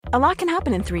A lot can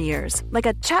happen in 3 years, like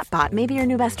a chatbot may be your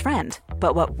new best friend.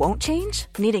 But what won't change?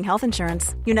 Needing health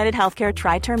insurance. United Healthcare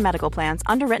Tri-Term Medical Plans,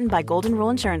 underwritten by Golden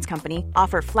Rule Insurance Company,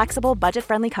 offer flexible,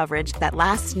 budget-friendly coverage that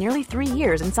lasts nearly 3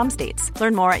 years in some states.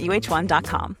 Learn more at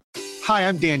uh1.com. Hi,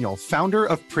 I'm Daniel, founder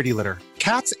of Pretty Litter.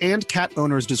 Cats and cat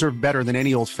owners deserve better than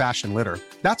any old-fashioned litter.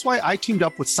 That's why I teamed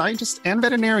up with scientists and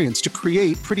veterinarians to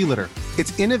create Pretty Litter.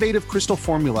 Its innovative crystal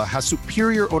formula has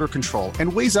superior odor control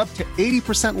and weighs up to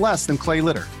 80% less than clay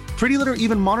litter. Pretty Litter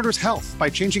even monitors health by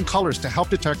changing colors to help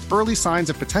detect early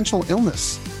signs of potential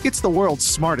illness. It's the world's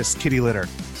smartest kitty litter.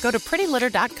 Go to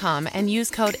prettylitter.com and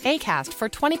use code ACAST for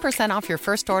 20% off your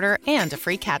first order and a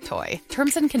free cat toy.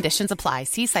 Terms and conditions apply.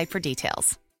 See site for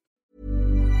details.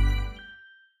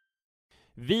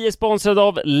 Vi är sponsrade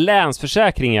av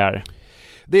Länsförsäkringar.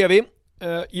 Det är vi.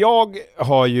 Jag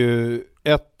har ju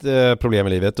ett problem i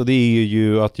livet, och det är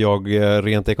ju att jag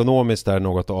rent ekonomiskt är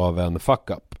något av en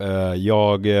fuck-up.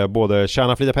 Jag både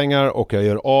tjänar för lite pengar och jag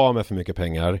gör av med för mycket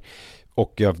pengar.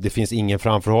 Och det finns ingen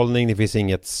framförhållning, det finns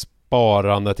inget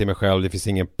sparande till mig själv, det finns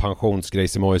ingen pensionsgrej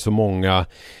som är så många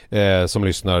som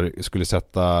lyssnar skulle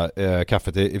sätta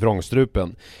kaffet i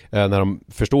vrångstrupen när de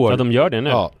förstår. Ja, de gör det nu.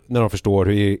 Ja, när de förstår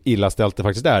hur illa ställt det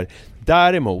faktiskt är.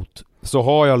 Däremot så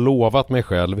har jag lovat mig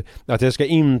själv att jag ska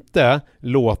inte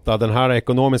låta den här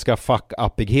ekonomiska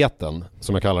fuck-uppigheten,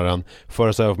 som jag kallar den,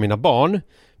 föras över på mina barn.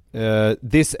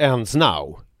 This ends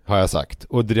now, har jag sagt,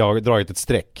 och dragit ett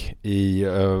streck i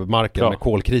marken med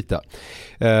kolkrita.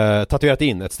 Tatuerat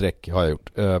in ett streck har jag gjort.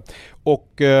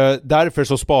 Och därför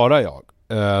så sparar jag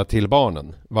till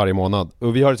barnen varje månad.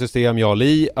 Och vi har ett system, jag och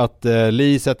Li, att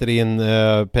Li sätter in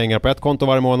pengar på ett konto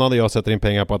varje månad och jag sätter in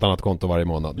pengar på ett annat konto varje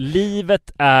månad.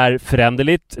 Livet är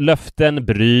föränderligt, löften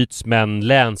bryts, men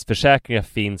Länsförsäkringar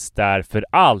finns där för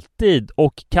alltid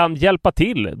och kan hjälpa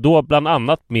till, då bland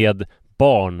annat med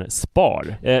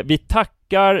barnspar. Vi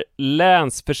tackar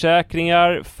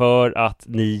Länsförsäkringar för att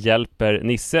ni hjälper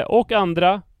Nisse och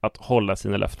andra att hålla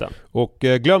sina löften. Och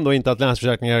glöm då inte att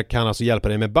Länsförsäkringar kan alltså hjälpa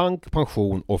dig med bank,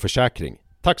 pension och försäkring.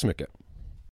 Tack så mycket.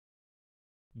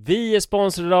 Vi är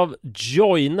sponsrade av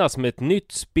Joina, som är ett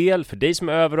nytt spel för dig som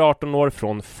är över 18 år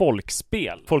från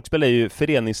Folkspel. Folkspel är ju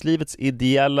föreningslivets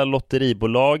ideella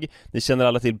lotteribolag. Ni känner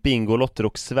alla till Bingolotter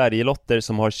och Sverigelotter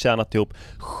som har tjänat ihop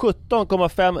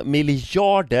 17,5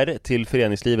 miljarder till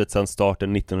föreningslivet sedan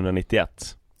starten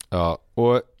 1991. Ja,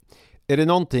 och är det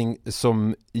någonting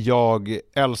som jag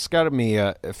älskar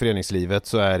med föreningslivet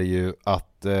så är det ju att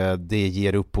det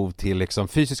ger upphov till liksom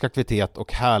fysisk aktivitet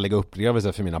och härliga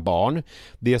upplevelser för mina barn.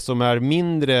 Det som är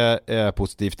mindre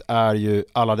positivt är ju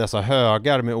alla dessa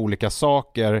högar med olika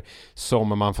saker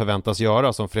som man förväntas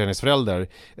göra som föreningsförälder.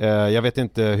 Jag vet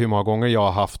inte hur många gånger jag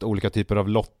har haft olika typer av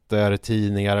lotter,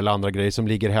 tidningar eller andra grejer som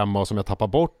ligger hemma och som jag tappar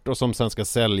bort och som sen ska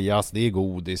säljas. Det är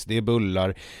godis, det är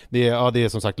bullar, det är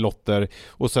som sagt lotter,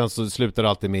 och sen så slutar det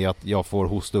alltid med att jag får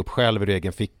hosta upp själv ur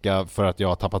egen ficka för att jag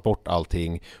har tappat bort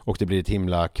allting och det blir ett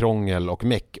himla krångel och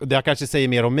meck. Och det kanske säger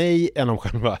mer om mig än om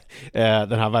själva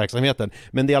den här verksamheten,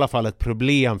 men det är i alla fall ett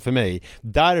problem för mig.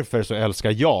 Därför så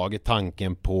älskar jag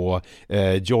tanken på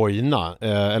Joina,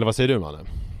 eller vad säger du, Manne?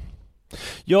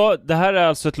 Ja, det här är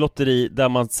alltså ett lotteri där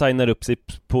man signar upp sig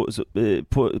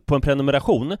på en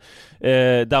prenumeration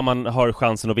där man har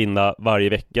chansen att vinna varje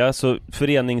vecka. Så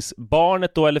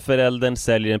föreningsbarnet då, eller föräldern,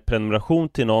 säljer en prenumeration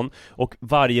till någon och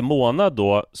varje månad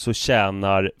då så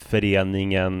tjänar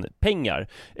föreningen pengar.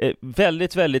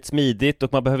 Väldigt, väldigt smidigt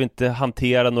och man behöver inte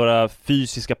hantera några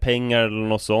fysiska pengar eller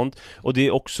något sånt. Och det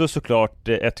är också såklart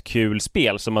ett kul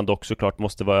spel som man dock såklart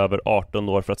måste vara över 18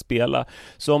 år för att spela.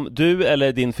 Så om du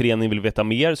eller din förening vill veta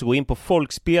mer så gå in på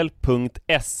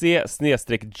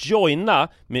folkspel.se/joina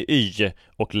med y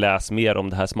och läs mer om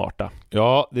det här smarta.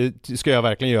 Ja, det ska jag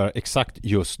verkligen göra exakt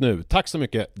just nu. Tack så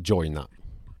mycket, Joina.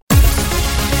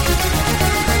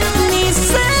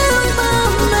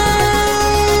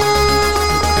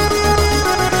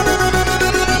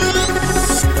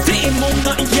 Det är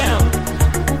måndag igen.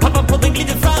 Pappa på den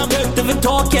glider fram högt över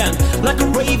taken like a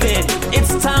raven.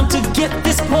 It's time to get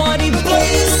this party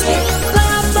blazing.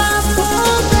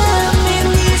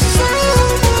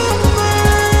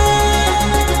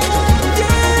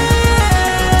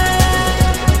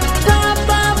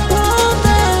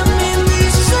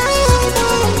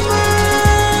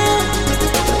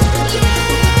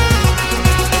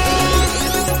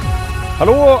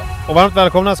 Hallå och varmt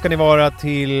välkomna ska ni vara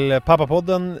till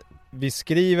Pappapodden. Vi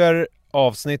skriver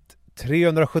avsnitt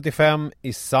 375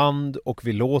 i sand och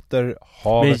vi låter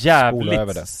havet spola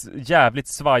över det. Jävligt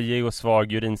svajig och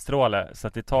svag urinstråle, så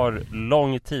att det tar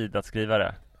lång tid att skriva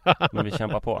det. Men vi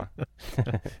kämpar på.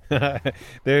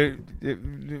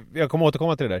 Jag kommer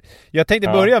återkomma till det där. Jag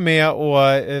tänkte börja med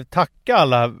att tacka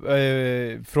alla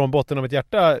från botten av mitt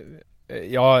hjärta.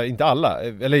 Ja, inte alla,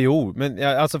 eller jo, men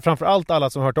alltså framförallt alla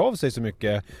som har hört av sig så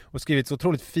mycket och skrivit så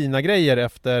otroligt fina grejer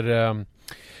efter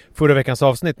förra veckans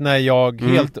avsnitt när jag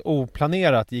helt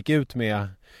oplanerat gick ut med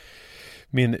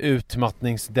min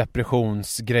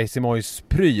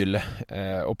utmattningsdepressionsgrejsimojs-pryl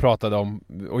och pratade om,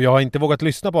 och jag har inte vågat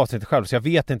lyssna på avsnittet själv så jag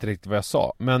vet inte riktigt vad jag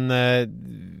sa, men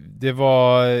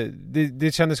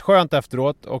det kändes skönt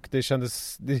efteråt och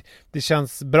det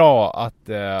känns bra att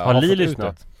har Li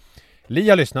lyssnat? Li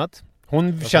har lyssnat.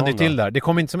 Hon kände ju till där. Det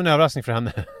kom inte som en överraskning för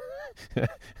henne.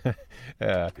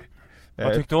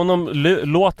 Vad tyckte hon om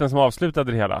låten som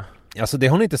avslutade det hela? Alltså det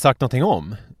har hon inte sagt någonting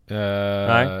om.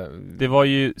 Nej, det var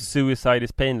ju Suicide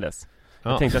is Painless.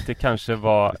 Jag tänkte att det kanske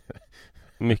var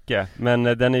mycket. Men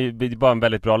den är ju bara en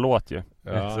väldigt bra låt ju.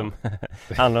 Som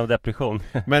handlar om depression.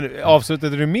 Men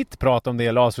avslutade du mitt prat om det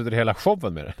eller avslutade du hela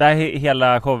showen med det? Det är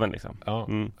hela showen liksom. Ja,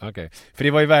 okej. För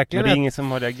det var ju verkligen... Men det är ingen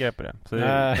som har reagerat på det. Så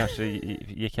det kanske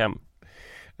gick hem.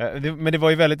 Men det var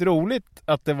ju väldigt roligt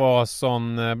att det var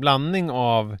sån blandning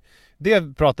av...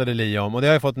 Det pratade Li om, och det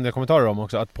har jag fått en del kommentarer om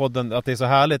också, att podden, att det är så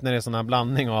härligt när det är sån här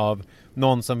blandning av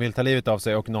någon som vill ta livet av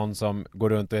sig och någon som går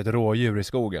runt och är ett rådjur i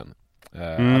skogen.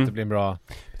 Att det blir en bra...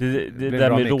 Det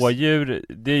där med rådjur,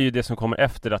 det är ju det som kommer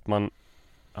efter att man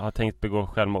har tänkt begå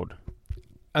självmord.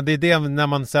 Ja, det är det när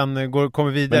man sen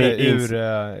kommer vidare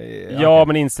ur...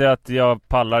 men inser att jag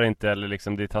pallar inte, eller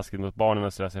liksom det är taskigt mot barnen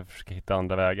och så jag försöker hitta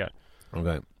andra vägar.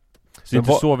 Okay. Så det är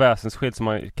inte så väsensskilt som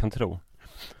man kan tro.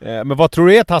 Men vad tror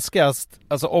du är taskigast?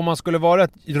 Alltså om man skulle vara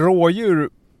ett rådjur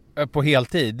på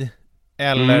heltid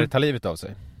eller ta livet av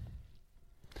sig?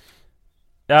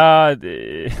 Ja,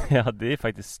 det är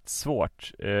faktiskt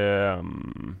svårt.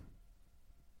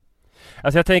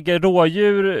 Alltså jag tänker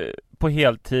rådjur på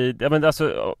heltid. Ja, men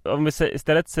alltså, om vi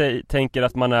istället tänker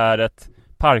att man är ett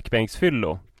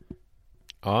parkbänksfyllo.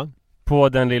 Ja. På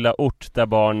den lilla ort där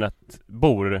barnet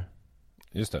bor.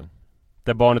 Just det.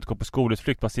 Där barnet går på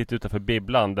skolutflykt, man sitter utanför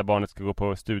bibblan där barnet ska gå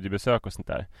på studiebesök och sånt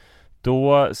där.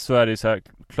 Då så är det så här,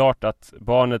 klart att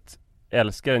barnet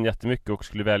älskar den jättemycket och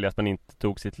skulle välja att man inte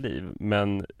tog sitt liv.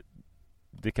 Men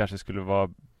det kanske skulle vara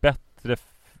bättre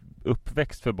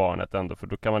uppväxt för barnet ändå. För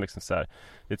då kan man liksom så här,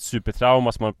 det är ett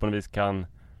supertrauma som man på något vis kan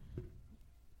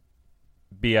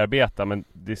bearbeta. Men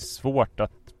det är svårt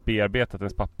att bearbeta att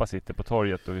ens pappa sitter på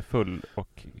torget och är full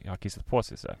och har kissat på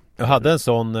sig så här. Jag hade en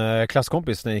sån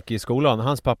klasskompis när jag gick i skolan.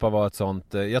 Hans pappa var ett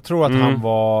sånt, jag tror att han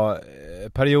var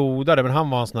periodare, men han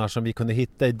var en sån här som vi kunde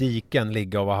hitta i diken,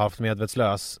 ligga och var halvt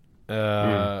medvetslös.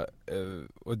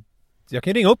 Och jag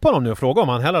kan ringa upp honom nu och fråga om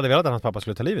han hellre hade velat att hans pappa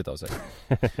skulle ta livet av sig.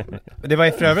 Det var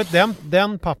i för övrigt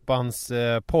den pappans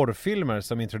porrfilmer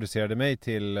som introducerade mig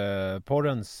till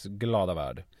porrens glada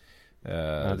värld.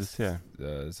 Ja, du ser.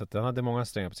 Så att han hade många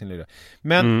strängar på sin lyra.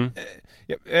 Men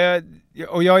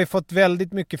och jag har ju fått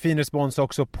väldigt mycket fin respons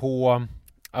också på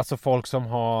alltså folk som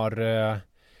har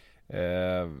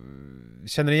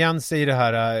känner igen sig i det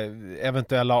här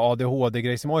eventuella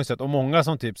ADHD-grejsimojset, och många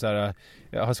som typ så här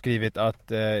har skrivit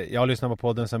att jag har lyssnat på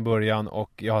podden sedan början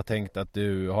och jag har tänkt att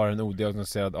du har en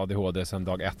odiagnostiserad ADHD sedan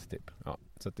dag 1 typ. Ja,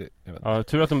 så att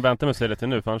tur att de väntar med sig lite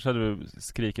nu, för annars hade du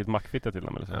skrikit mackfitta till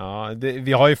dem eller så. Ja,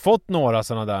 vi har ju fått några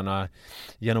sådana där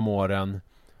genom åren,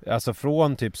 alltså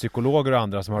från typ psykologer och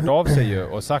andra som har hört av sig ju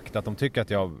och sagt att de tycker att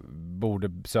jag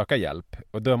borde söka hjälp,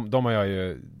 och de har jag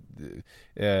ju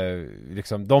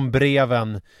liksom, de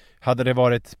breven, hade det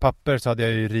varit papper så hade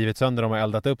jag ju rivit sönder dem och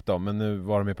eldat upp dem, men nu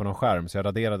var de ju på någon skärm så jag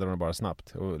raderade dem bara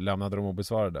snabbt och lämnade dem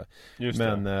obesvarade. Just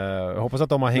men jag hoppas att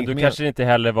de har hängt med. Men du kanske inte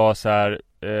heller var så här,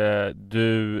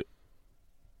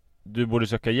 du borde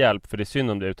söka hjälp för det är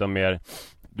synd om det, utan mer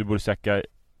du borde söka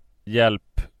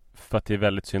hjälp för att det är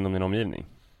väldigt synd om din omgivning.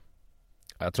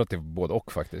 Jag tror att det är både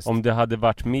och faktiskt. Om det hade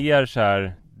varit mer så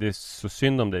här, det är så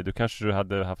synd om dig, då kanske du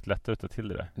hade haft lättare att ta till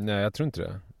det där. Nej, jag tror inte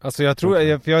det. Alltså jag tror,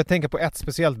 jag tänker på ett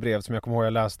speciellt brev som jag kommer ihåg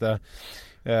jag läste.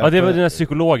 Ja, det var den här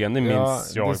psykologen, det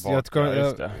minns jag.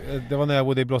 Det var när jag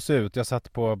bodde i Blåsut. Jag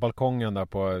satt på balkongen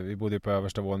där vi bodde på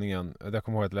översta våningen. Jag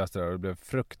kommer ihåg att jag läste det och blev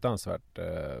fruktansvärt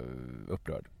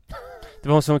upprörd. Det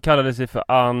var hon som kallade sig för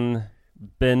Ann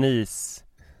Benice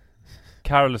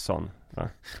Carlson, va?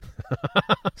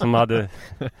 Som hade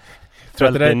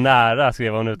följt det nära,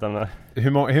 skrev hon utan.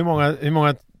 Hur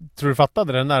många tror du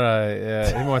fattade den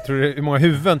där? Hur många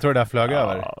huvuden tror du det flög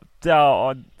över?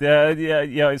 Ja,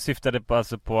 jag syftade på,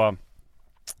 alltså på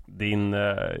din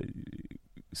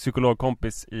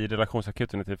psykologkompis i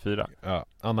relationsakuten i TV4. Ja,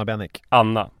 Anna Bennick.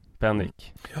 Anna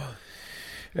Bennick.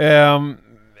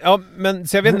 Ja, men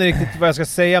så jag vet inte riktigt vad jag ska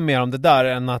säga mer om det där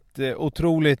än att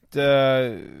otroligt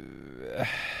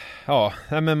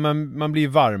men man blir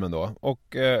varm ändå.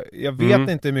 Och jag vet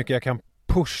inte hur mycket jag kan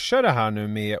pusha det här nu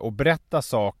med att berätta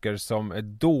saker som är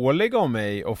dåliga om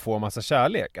mig och få massa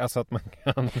kärlek. Alltså att man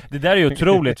kan... Det där är ju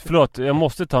otroligt, förlåt, jag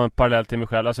måste ta en parallell till mig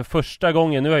själv. Alltså första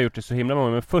gången, nu har jag gjort det så himla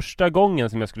många, men första gången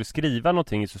som jag skulle skriva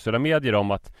någonting i sociala medier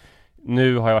om att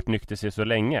nu har jag varit nykter så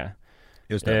länge.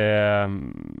 Just det.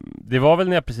 Det var väl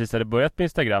när jag precis hade börjat på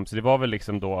Instagram, så det var väl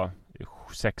liksom då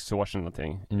 6 år sedan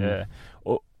någonting.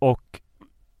 Och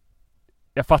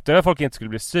jag fattar att folk inte skulle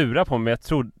bli sura på mig, men jag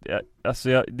tror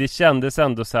det kändes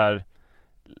ändå så här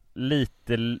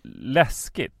lite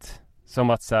läskigt, som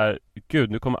att så här,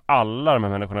 gud, nu kommer alla de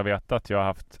här människorna veta att jag har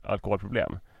haft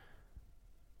alkoholproblem.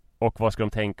 Och vad ska de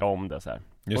tänka om det så här?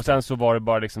 Och sen så var det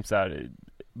bara liksom så här,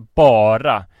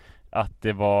 bara att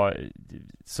det var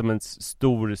som en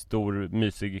stor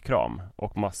mysig kram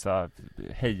och massa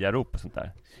hejarop och sånt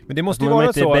där. Men det måste ju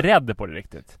vara så. Man är inte beredd på det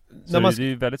riktigt. Så det är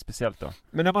ju väldigt speciellt då.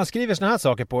 Men när man skriver såna här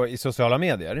saker i sociala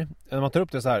medier, när man tar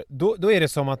upp det så här, då är det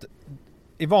som att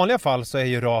i vanliga fall så är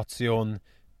ju ration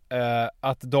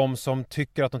att de som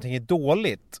tycker att någonting är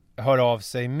dåligt hör av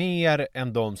sig mer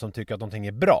än de som tycker att någonting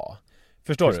är bra.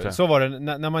 Förstår du? Så var det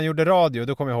när man gjorde radio,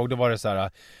 då kommer jag ihåg, då var det så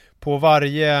här, på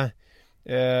varje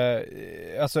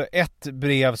alltså ett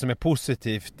brev som är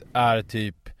positivt är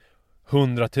typ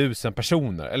 100 000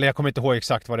 personer. Eller jag kommer inte ihåg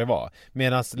exakt vad det var.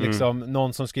 Medan liksom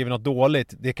någon som skriver något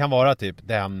dåligt, det kan vara typ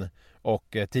den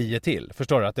och 10 till.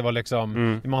 Förstår du? Att det var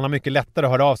liksom man har mycket lättare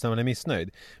att höra av sig när man är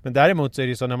missnöjd. Men däremot så är det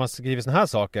ju så när man skriver såna här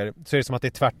saker, så är det som att det är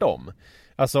tvärtom.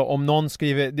 Alltså om någon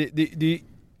skriver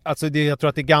jag tror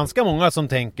att det är ganska många som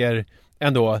tänker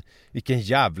ändå, vilken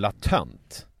jävla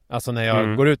tönt. Alltså när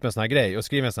jag går ut med en sån här grej och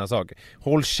skriver en sån här sak.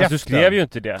 Håll käften. Alltså, du skrev ju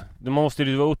inte det. Du måste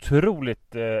ju vara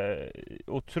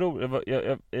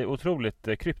otroligt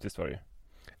kryptiskt var det ju.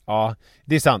 Ja,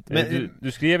 det är sant. Men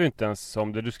du skrev ju inte ens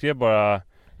om det. Du skrev bara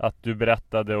att du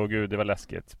berättade och gud, det var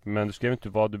läskigt. Men du skrev inte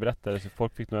vad du berättade, så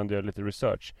folk fick nog ändå göra lite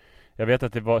research. Jag vet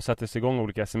att det sattes igång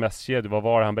olika sms-kedjor. Vad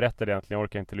var det han berättade egentligen? Jag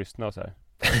orkar inte lyssna och så här.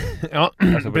 Ja,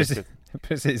 alltså,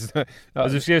 precis. Ja.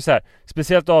 Alltså, du skrev så här,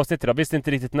 speciellt avsnitt idag. Visste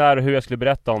inte riktigt när och hur jag skulle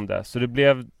berätta om det. Så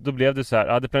då blev det så här.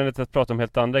 Jag hade planerat att prata om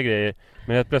helt andra grejer,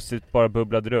 men helt plötsligt bara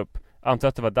bubblade det upp. Antar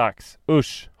att det var dags.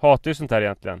 Usch, hatar ju sånt här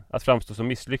egentligen. Att framstå som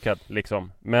misslyckad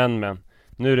liksom. Men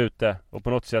nu är det ute. Och på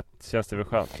något sätt känns det väl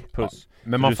skönt. Puss. Ja,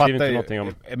 men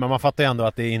man fattar ju ändå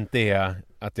att det inte är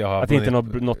att jag har... Att det inte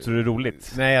är något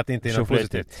roligt. Nej, att det inte är något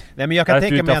positivt. Nej, men jag kan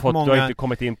tänka mig att många... Du har inte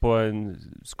kommit in på en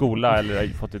skola eller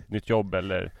fått ett nytt jobb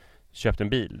eller köpt en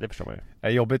bil, det förstår man ju. Det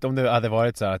är jobbigt om det hade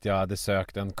varit så här att jag hade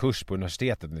sökt en kurs på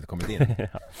universitetet och inte kommit in.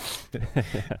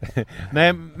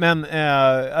 Nej, men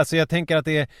alltså jag tänker att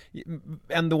det är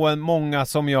ändå många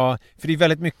som för det är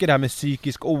väldigt mycket det här med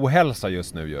psykisk ohälsa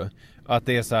just nu ju. Att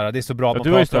det är så här, det är så bra att man pratar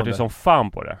om det. Du har ju startat som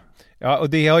fan på det. Ja, och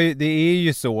det är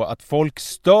ju så att folk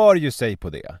stör ju sig på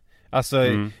det. Alltså,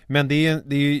 men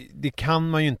det kan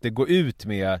man ju inte gå ut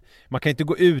med. Man kan inte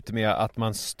gå ut med att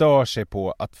man stör sig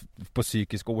på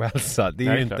psykisk ohälsa. Det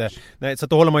är ju inte. Nej, så att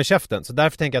då håller man ju käften. Så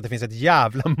därför tänker jag att det finns ett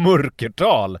jävla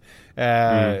mörkertal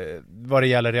vad det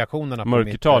gäller reaktionerna på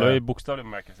mörkertal, det är ju bokstavligt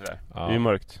bemärkelse där. Ja. Det är ju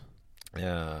mörkt.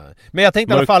 Men jag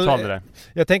tänkte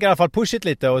i alla fall pusha it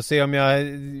lite och se om jag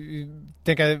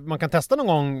tänker man kan testa någon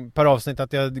gång per avsnitt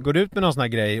att jag går ut med någon sån här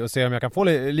grej och se om jag kan få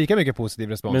lika mycket positiv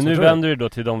respons. Men nu vänder du då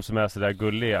till de som är så där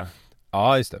gulliga.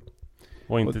 Ja, just det.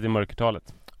 Och inte till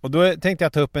mörkertalet. Och då tänkte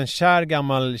jag ta upp en kär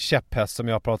gammal käpphäst som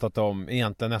jag har pratat om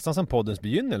egentligen nästan som poddens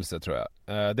begynnelse, tror jag.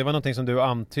 Det var någonting som du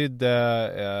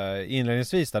antydde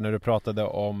inledningsvis där när du pratade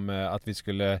om att vi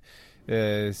skulle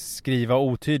skriva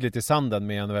otydligt i sanden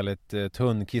med en väldigt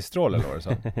tunn kissstråle eller vad det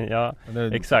så. Ja,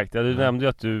 exakt. Ja, du nämnde ju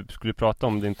att du skulle prata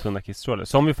om din tunna kissstråle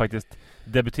som ju faktiskt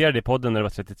debuterade i podden när det var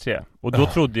 33. Och då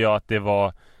trodde jag att det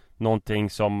var någonting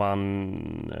som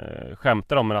man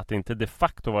skämtar om, men att det inte de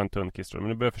facto var en tunn kissstråle. Men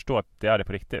nu börjar jag förstå att det är det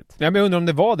på riktigt. Ja, men jag undrar om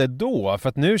det var det då. För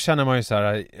att nu känner man ju så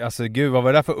här, alltså gud, vad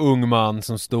var det där för ung man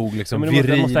som stod liksom viril?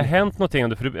 Det måste ha hänt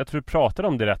någonting. För jag tror du pratade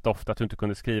om det rätt ofta, att du inte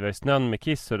kunde skriva i snön med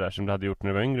kiss och där som du hade gjort när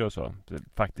du var yngre och så,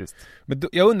 faktiskt. Men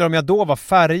jag undrar om jag då var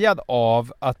färgad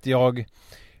av att jag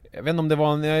vet inte om det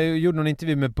var, jag gjorde någon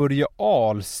intervju med Börje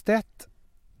Ahlstedt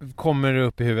kommer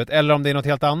upp i huvudet, eller om det är något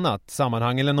helt annat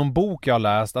sammanhang, eller någon bok jag har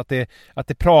läst att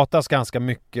det pratas ganska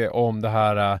mycket om det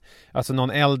här, alltså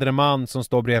någon äldre man som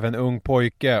står bredvid en ung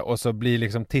pojke och så blir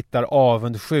liksom tittar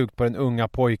avundsjukt på den unga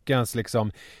pojkens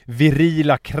liksom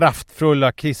virila,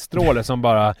 kraftfulla kissstråle som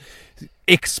bara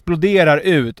exploderar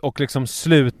ut och liksom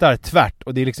slutar tvärt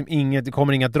och det är liksom det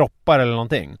kommer inga droppar eller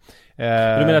någonting. Du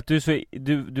menar att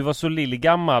du var så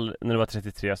lillgammal när du var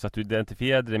 33 så att du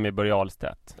identifierade dig med Börje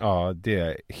Ahlstedt? Ja, det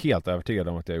är helt övertygad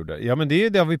om att jag gjorde. Ja, men det är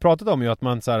det vi pratat om ju, att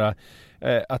man så här,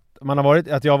 att man har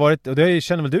varit, att jag har varit, och det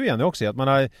känner väl du igen också, att man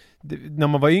har, när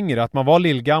man var yngre, att man var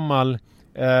lillgammal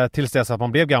tills dess att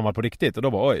man blev gammal på riktigt, och då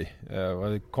var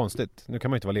vad konstigt, nu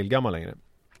kan man ju inte vara lillgammal längre.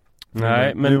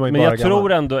 Nej, men jag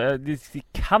tror ändå det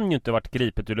kan ju inte ha varit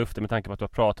gripet ur luften med tanke på att du har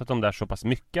pratat om det här så pass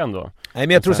mycket ändå. Nej,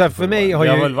 men jag tror så här, för mig har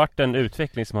det har väl varit en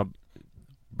utveckling som har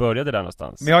började där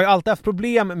någonstans. Men jag har ju alltid haft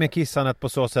problem med kissandet på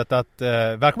så sätt att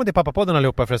välkommen till Pappapodden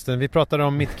allihopa förresten. Vi pratade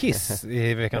om mitt kiss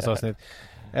i veckans avsnitt.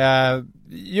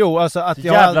 Jo, alltså att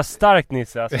jag jävla starkt,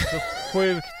 Nisse, alltså,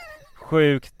 så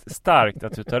sjukt starkt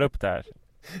att du tar upp det här.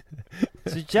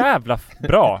 Så jävla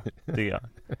bra, tycker jag.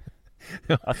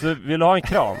 Alltså, vill du ha en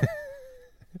kram?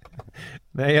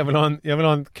 Nej, jag vill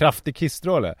ha en kraftig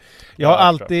kissstråle. Jag har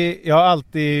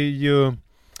alltid ju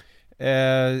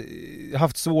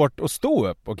haft svårt att stå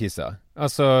upp och kissa.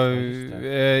 Alltså,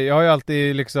 jag har ju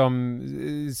alltid liksom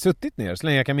suttit ner så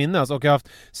länge jag kan minnas, och jag har haft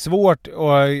svårt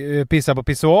att pissa på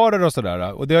pissoarer och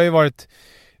sådär. Och det har ju varit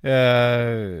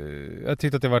jag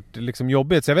tyckte att det varit liksom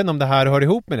jobbigt, så jag vet inte om det här hör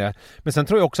ihop med det. Men sen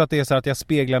tror jag också att det är så att jag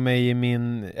speglar mig i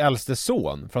min äldste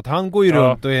son, för att han går ju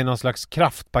runt och är någon slags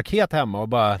kraftpaket hemma och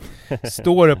bara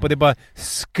står upp och det bara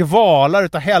skvalar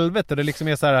utav helvete. Det liksom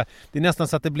är så här, det är nästan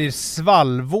så att det blir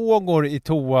svallvågor i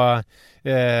toa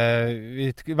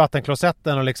i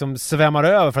vattenklosetten och liksom svämmar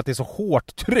över för att det är så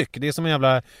hårt tryck. Det är som en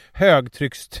jävla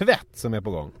högtryckstvätt som är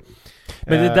på gång.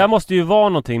 Men det där måste ju vara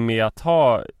någonting med att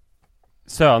ha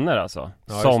söner alltså,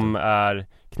 som är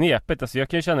knepigt. Alltså jag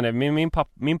kan ju känna det,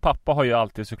 min pappa har ju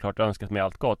alltid såklart önskat mig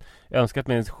allt gott. Önskat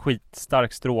mig en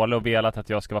skitstark stråle och velat att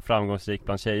jag ska vara framgångsrik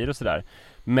bland tjejer och sådär.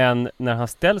 Men när han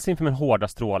ställs inför min hårda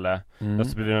stråle och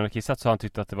så blev han kissat, så han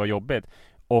tyckte att det var jobbigt.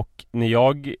 Och när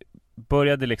jag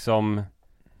började liksom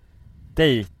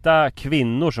dejta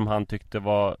kvinnor som han tyckte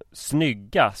var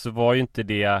snygga, så var ju inte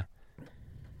det,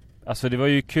 alltså det var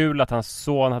ju kul att hans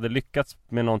son hade lyckats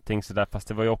med någonting sådär, fast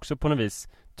det var ju också på något vis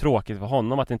tråkigt för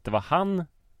honom att det inte var han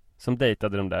som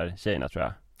dejtade de där tjejerna, tror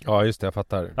jag. Ja, just det, jag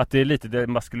fattar. Att det är lite det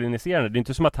maskuliniserande. Det är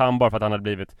inte som att han bara för att han hade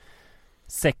blivit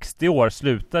 60 år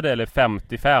slutade, eller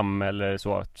 55 eller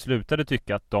så, slutade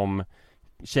tycka att de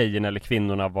tjejerna eller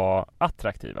kvinnorna var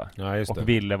attraktiva. Ja, just det. Och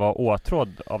ville vara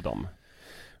åtrådd av dem.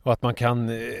 Och att man kan,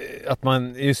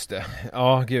 just det.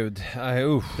 Ja, gud.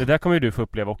 Det där kommer ju du få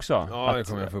uppleva också. Ja, det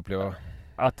kommer jag få uppleva.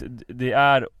 Att det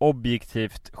är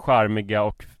objektivt charmiga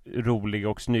och roliga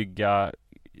och snygga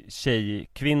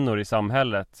tjejkvinnor i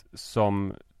samhället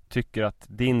som tycker att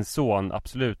din son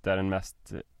absolut är den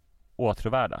mest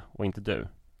åtråvärda och inte du.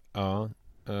 Ja.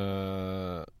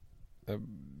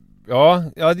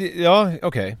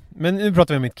 Okej. Men nu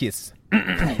pratar vi om mitt kiss.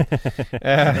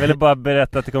 Jag ville bara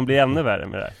berätta att det kommer bli ännu värre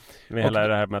med det här. Med hela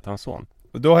det här med att ha en son.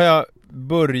 Och då har jag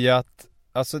börjat,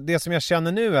 alltså det som jag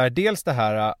känner nu är dels det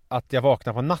här att jag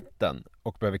vaknar på natten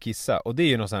och behöver kissa. Och det är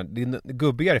ju något sånt här,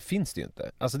 gubbigare finns det ju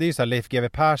inte. Alltså det är ju så här, Leif GW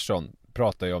Persson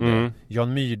pratar ju om det.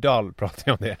 Jan Myrdal pratar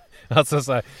ju om det. Alltså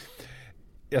så här,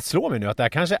 jag slår mig nu att det här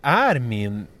kanske är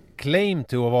min claim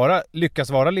to att lyckas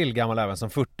vara lillgammal även som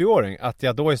 40-åring, att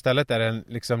jag då istället är en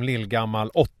liksom lillgammal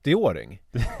 80-åring.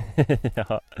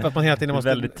 Ja. För att man hela tiden måste...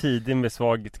 väldigt tidig med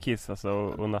svagt kiss alltså,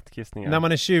 och nattkissningar. När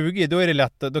man är 20, då är det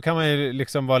lätt, då kan man ju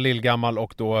liksom vara lillgammal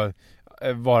och då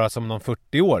vara som någon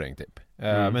 40-åring typ.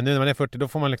 Men nu när man är 40, då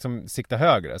får man liksom sikta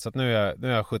högre. Så att nu är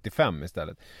jag 75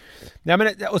 istället. Ja, men,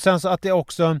 och sen så att jag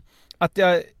också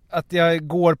att jag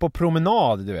går på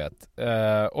promenad, du vet.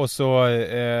 Och så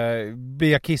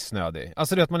blir jag kissnödig.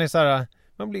 Alltså det att man är så här,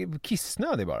 man blir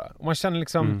kissnödig bara. Och man känner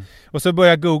liksom, och så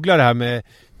börjar jag googla det här med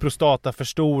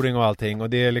prostataförstoring och allting. Och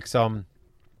det är liksom,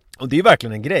 och det är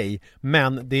verkligen en grej.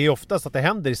 Men det är oftast att det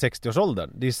händer i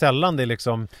 60-årsåldern. Det är sällan det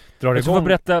liksom drar igång. Jag får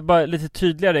berätta bara lite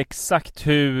tydligare exakt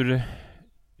hur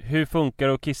funkar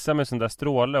det att kissa med sån där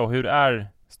stråle. Och hur är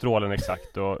strålen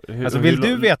exakt? Och hur, alltså vill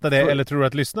du veta det eller tror du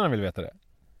att lyssnarna vill veta det?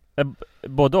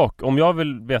 Både och. Om jag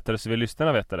vill veta det så vill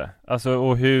lyssnarna veta det. Alltså,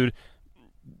 och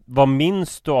vad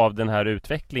minns du av den här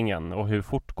utvecklingen och hur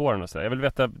fort går den och så? Jag vill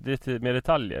veta lite mer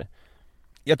detaljer.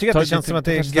 Jag tycker att det känns som att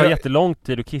det tar jättelång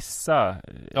tid att kissa.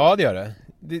 Ja, det gör det.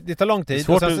 Det tar lång tid. Det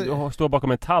är svårt att stå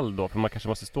bakom en tall då, för man kanske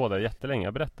måste stå där jättelänge.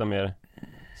 Jag berättar mer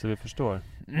så vi förstår.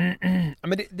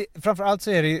 Men framförallt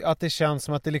så är det ju att det känns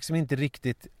som att det liksom inte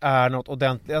riktigt är något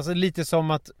ordentligt. Alltså lite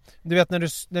som att, du vet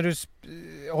när du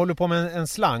håller på med en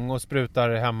slang och sprutar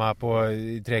hemma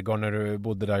i trädgården när du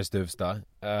bodde där i Stuvsta.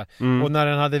 Och när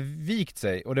den hade vikt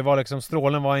sig och det var liksom,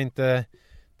 strålen var inte,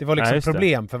 det var liksom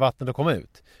problem för vattnet att komma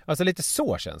ut. Alltså lite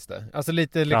så känns det. Alltså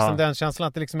lite liksom den känslan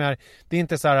att det liksom är, det är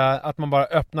inte så här att man bara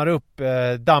öppnar upp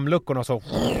dammluckorna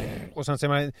och sen ser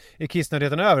man i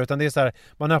kissnödigheten över, utan det är så här,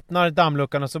 man öppnar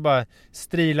dammluckan och så bara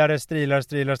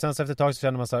strilar, sen så efter ett tag så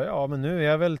känner man så här, ja men nu är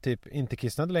jag väl typ inte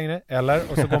kissnödig längre, eller?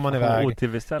 Och så går man iväg.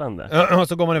 Otillfredsställande. Och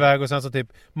så går man iväg och sen så typ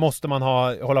måste man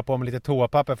hålla på med lite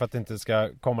toapapper för att det inte ska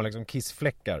komma liksom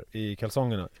kissfläckar i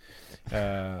kalsongerna.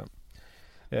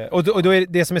 Och då är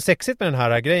det som är sexigt med den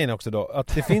här grejen också då, att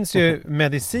det finns ju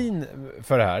medicin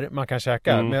för det här man kan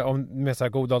käka med så här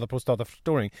god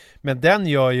prostataförstoring, men den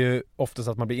gör ju oftast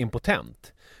att man blir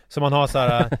impotent. Så man har så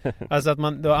här alltså att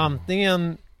man då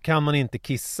antingen kan man inte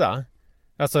kissa,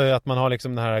 alltså att man har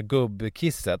liksom det här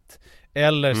gubbkisset,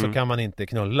 eller så kan man inte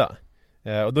knulla.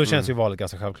 Och då känns ju valet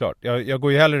ganska självklart. Jag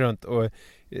går ju hellre runt och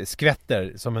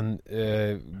skvätter som en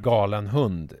galen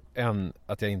hund än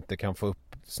att jag inte kan få upp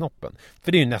snoppen.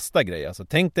 För det är ju nästa grej. Alltså,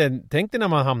 tänk dig när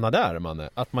man hamnar där, Manne,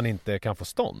 att man inte kan få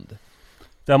stånd.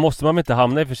 Där måste man inte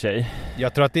hamna i och för sig.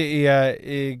 Jag tror att det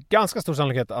är ganska stor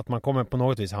sannolikhet att man kommer på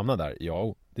något vis hamna där.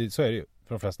 Ja, så är det ju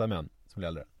för de flesta män som blir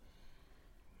äldre.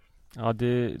 Ja,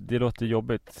 det låter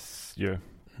jobbigt ju.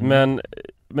 Men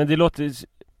det låter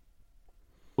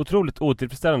otroligt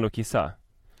otillfredsställande att kissa.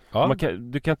 Ja.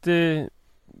 Du kan inte...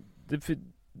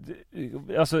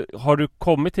 Alltså, har du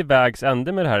kommit till vägs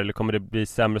ände med det här, eller kommer det bli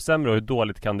sämre och sämre, och hur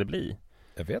dåligt kan det bli?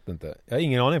 Jag vet inte. Jag har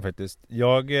ingen aning faktiskt.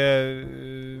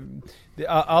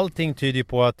 Allting tyder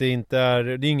på att det inte är...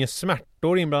 Det är inga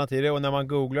smärtor inblandat i det, och när man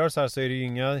googlar så här så är det ju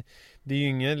inga... Det är ju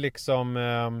ingen liksom...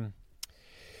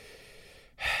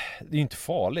 det är ju inte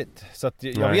farligt. Så att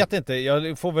jag vet inte.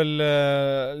 Jag får väl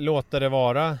låta det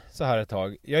vara så här ett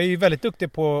tag. Jag är ju väldigt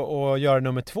duktig på att göra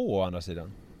nummer 2 å andra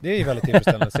sidan. Det är ju väldigt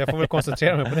tillfredsställande, så jag får väl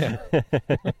koncentrera mig på det.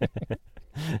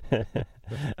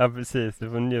 Ja, precis. Du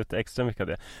får njuta extra mycket av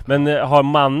det. Men har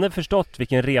Manne förstått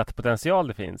vilken retpotential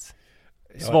det finns?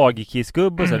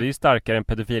 Svagkissgubbe, så det är ju starkare än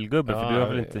pedofilgubbe, för du har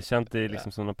väl inte känt dig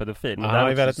liksom som någon pedofil. Men han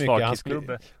är väldigt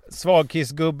mycket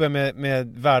svagkissgubbe med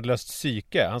värdelöst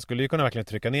psyke. Han skulle ju kunna verkligen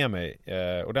trycka ner mig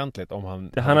ordentligt om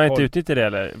han... Han har inte utnyttjat det,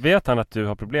 eller? Vet han att du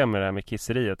har problem med det här med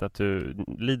kisseriet, att du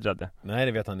lider av det? Nej,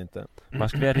 det vet han inte. Man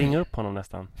skulle ringa upp honom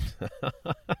nästan.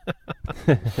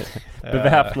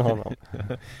 Beväpna honom.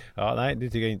 Ja, nej, det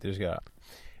tycker jag inte du ska göra.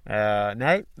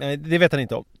 Nej, det vet han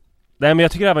inte om. Nej, men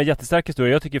jag tycker det här var en jättestark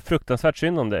historia. Jag tycker fruktansvärt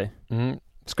synd om dig.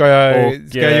 Ska jag göra en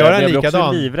likadan? Jag blir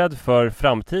också livrädd för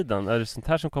framtiden. Är det sånt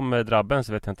här som kommer drabba en,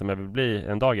 så vet jag inte om jag vill bli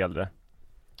en dag äldre.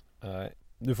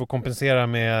 Du får kompensera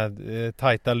med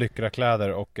tajta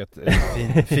lyckrakläder och ett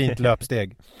fint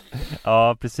löpsteg.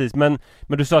 Ja, precis. Men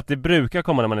du sa att det brukar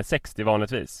komma när man är 60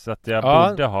 vanligtvis. Så att jag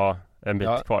borde ha en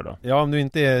bit kvar då. Ja, om du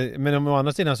inte är... Men å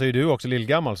andra sidan så är du också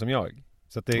lillgammal som jag.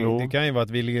 Så att det kan ju vara att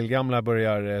vi lillgamla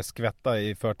börjar skvätta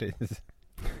i förtid.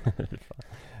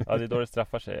 Ja, det är då det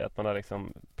straffar sig. Att man har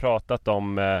liksom pratat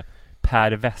om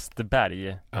Per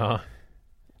Westberg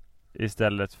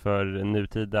istället för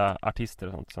nutida artister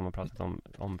och sånt, som har pratat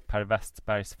om Per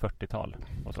Westbergs 40-tal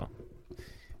och så.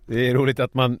 Det är roligt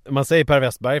att man säger Per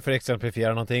Westberg för att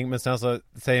exemplifiera någonting, men sen så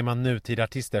säger man nutida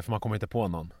artister för man kommer inte på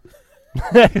någon.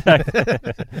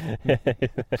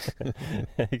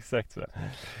 Exakt så.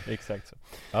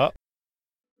 Ja.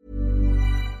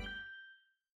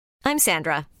 I'm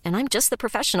Sandra, and I'm just the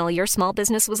professional your small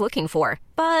business was looking for.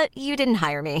 But you didn't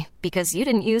hire me because you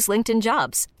didn't use LinkedIn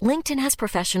Jobs. LinkedIn has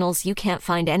professionals you can't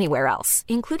find anywhere else,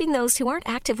 including those who aren't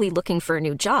actively looking for a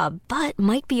new job, but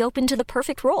might be open to the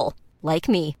perfect role,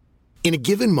 like me. In a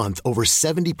given month, over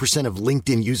 70% of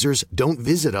LinkedIn users don't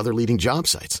visit other leading job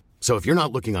sites. So if you're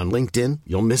not looking on LinkedIn,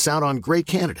 you'll miss out on great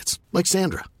candidates like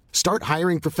Sandra. Start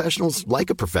hiring professionals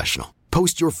like a professional.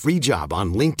 Post your free job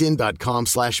on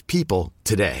linkedin.com/people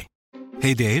today.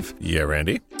 Hey, Dave. Yeah,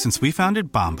 Randy. Since we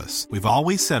founded Bombas, we've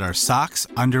always said our socks,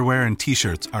 underwear, and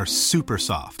T-shirts are super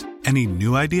soft. Any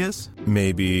new ideas?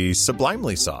 Maybe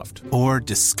sublimely soft. Or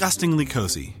disgustingly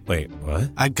cozy. Wait,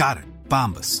 what? I got it.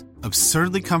 Bombas.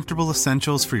 Absurdly comfortable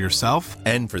essentials for yourself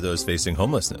and for those facing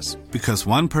homelessness. Because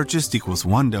one purchased equals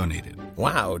one donated.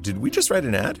 Wow, did we just write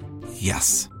an ad?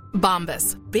 Yes.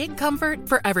 Bombas. Big comfort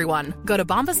for everyone. Go to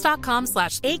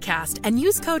bombas.com/ACAST and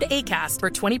use code ACAST for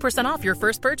 20% off your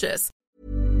first purchase.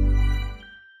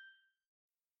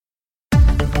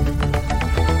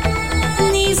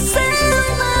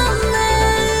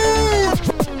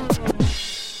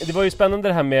 Det var ju spännande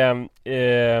det här med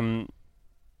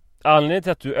anledningen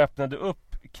till att du öppnade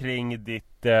upp kring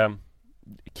ditt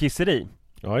kisseri.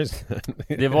 Ja, just det.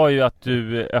 Det var ju att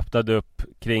du öppnade upp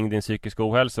kring din psykiska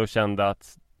ohälsa och kände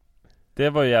att det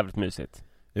var ju jävligt mysigt.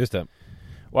 Just det.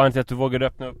 Och anledningen till att du vågade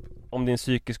öppna upp om din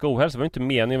psykiska ohälsa var inte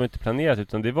meningen, det var inte planerat,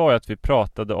 utan det var ju att vi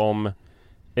pratade om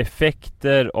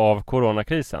effekter av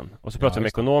coronakrisen. Och så pratade vi om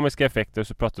ekonomiska effekter, och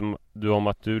så pratade du om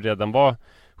att du redan var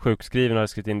sjukskriven och hade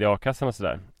skrivit in det i a-kassan och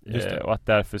sådär. Och att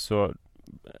därför så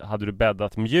hade du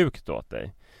bäddat mjukt åt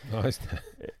dig. Ja, just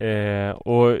det.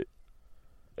 Och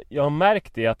jag har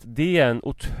märkt det att det är en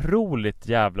otroligt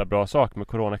jävla bra sak med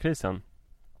coronakrisen.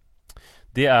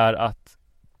 Det är att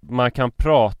man kan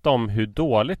prata om hur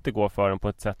dåligt det går för en på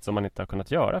ett sätt som man inte har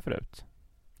kunnat göra förut.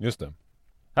 Just det.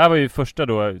 Här var ju första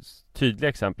då tydliga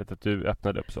exemplet att du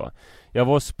öppnade upp så. Jag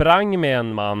var och sprang med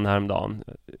en man häromdagen.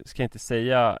 Ska inte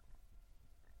säga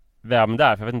vem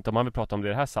där, för jag vet inte om han vill prata om det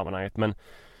i det här sammanhanget, men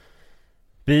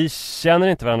vi känner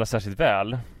inte varandra särskilt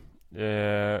väl.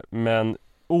 Men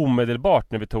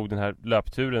omedelbart när vi tog den här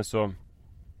löpturen så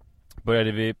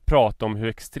började vi prata om hur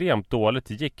extremt dåligt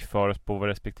det gick för oss på våra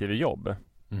respektive jobb.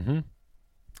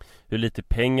 Hur lite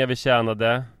pengar vi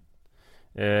tjänade,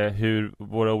 hur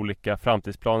våra olika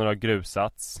framtidsplaner har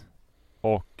grusats,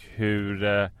 och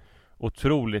hur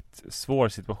otroligt svår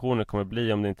situationen kommer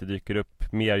bli om det inte dyker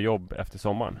upp mer jobb efter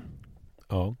sommaren.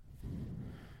 Ja.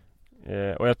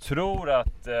 Och jag tror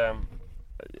att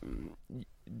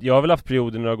jag har väl haft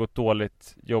perioder när det har gått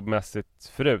dåligt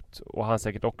jobbmässigt förut, och han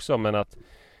säkert också, men att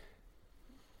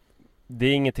det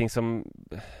är ingenting som,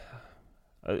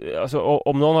 alltså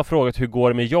om någon har frågat hur går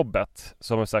det med jobbet,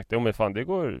 så har man sagt, men fan, det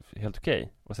går helt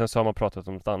okej. Och sen så har man pratat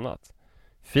om något annat.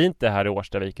 Fint det här i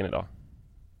Årstaviken idag.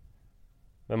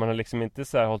 Men man har liksom inte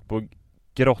så här hållit på att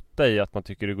grotta i att man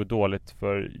tycker det går dåligt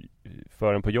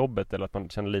för en på jobbet, eller att man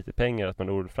tjänar lite pengar, att man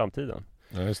är orolig för framtiden.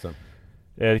 Ja, just det.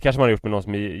 Det kanske man har gjort med någon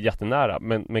som är jättenära,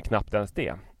 men knappt ens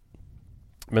det.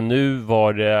 Men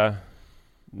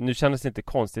nu kändes det inte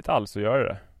konstigt alls att göra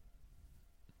det.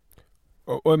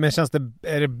 Men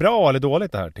är det bra eller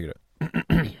dåligt det här, tycker du?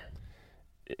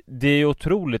 Det är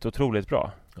otroligt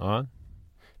bra. Ja.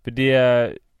 För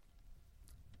det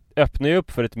öppnar ju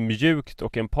upp för ett mjukt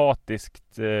och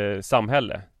empatiskt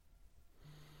samhälle.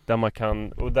 Där man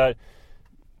kan, och där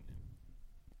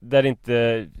det inte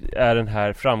är den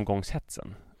här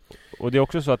framgångshetsen. Och det är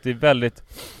också så att det är väldigt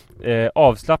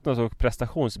avslappnat och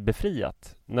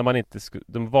prestationsbefriat. När man inte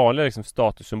de vanliga liksom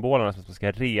statussymbolerna, som att man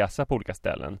ska resa på olika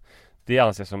ställen, det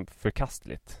anses som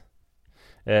förkastligt.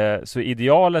 Så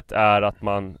idealet är att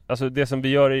man, alltså det som vi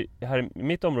gör här i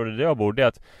mitt område där jag bor, det är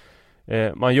att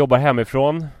man jobbar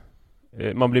hemifrån,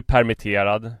 man blir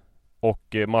permitterad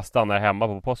och man stannar hemma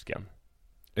på påsken.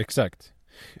 Exakt.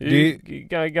 Det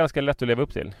är ganska lätt att leva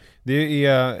upp till. Det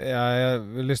är,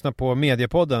 jag lyssnar på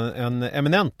Mediapodden, en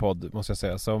eminent podd måste jag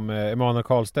säga, som Emanuel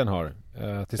Karlsten har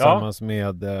tillsammans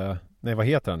med, nej vad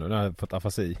heter han nu? Nu har jag fått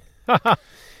afasi.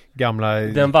 Gamla...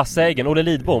 Den vassa äggen, Olle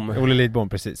Lidbom,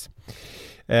 precis.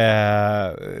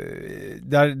 Där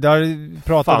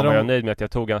pratade fan vad jag är nöjd med att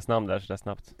jag tog hans namn där så där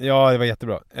snabbt. Ja, det var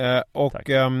jättebra.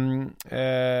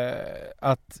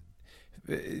 Att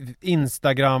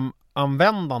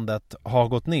Instagram-användandet har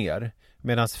gått ner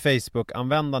medan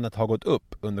Facebook-användandet har gått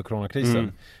upp under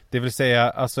coronakrisen. Det vill säga,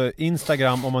 alltså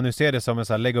Instagram, om man nu ser det som en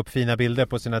så här, lägga upp fina bilder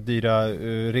på sina dyra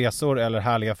resor eller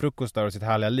härliga frukostar och sitt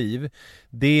härliga liv,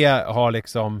 det har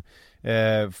liksom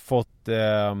fått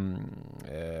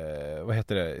vad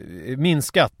heter det,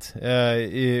 minskat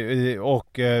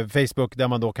och Facebook, där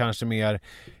man då kanske mer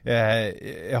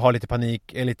har lite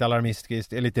panik, är lite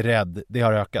alarmistisk, är lite rädd, det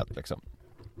har ökat liksom.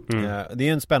 Det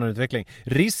är en spännande utveckling.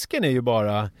 Risken är ju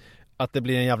bara att det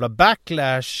blir en jävla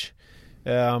backlash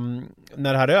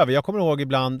när det här är över. Jag kommer ihåg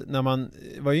ibland när man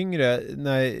var yngre,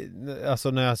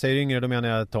 när jag säger yngre då menar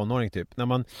jag tonåring typ, när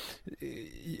man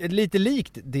lite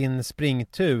likt din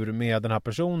springtur med den här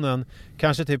personen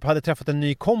kanske typ hade träffat en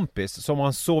ny kompis som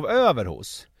man sov över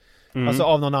hos. Alltså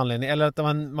av någon anledning, eller att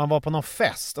man var på någon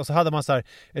fest och så hade man så här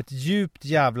ett djupt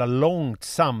jävla långt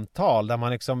samtal där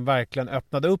man liksom verkligen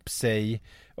öppnade upp sig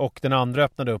och den andra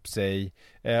öppnade upp sig,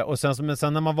 och sen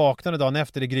när man vaknade dagen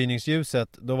efter i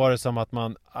gryningsljuset, då var det som att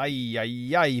man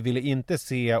ville inte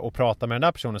se och prata med den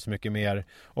där personen så mycket mer,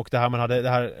 och det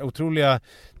här otroliga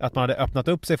att man hade öppnat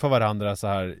upp sig för varandra så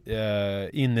här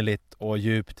innerligt och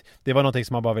djupt, det var någonting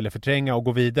som man bara ville förtränga och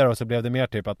gå vidare, och så blev det mer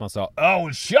typ att man sa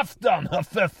käften,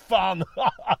 för fan.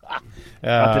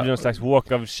 Att det blir någon slags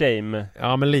walk of shame,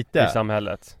 ja, men lite i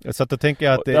samhället. Så att då tänker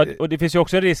jag att och det finns ju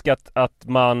också en risk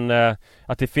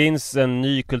att det finns en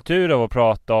ny kultur av att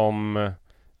prata om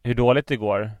hur dåligt det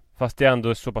går, fast det är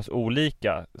ändå så pass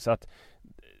olika, så att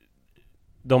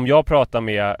de jag pratar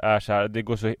med är så här: det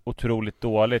går så otroligt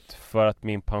dåligt för att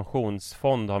min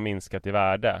pensionsfond har minskat i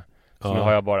värde, så nu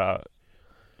har jag bara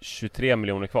 23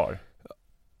 miljoner kvar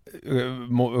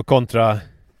kontra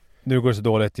Nu går det så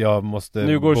dåligt, jag måste...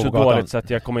 Nu går det så bo på gatan. dåligt så att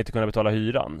jag kommer inte kunna betala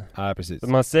hyran. Nej, precis.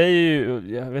 Man säger ju,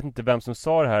 jag vet inte vem som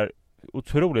sa det här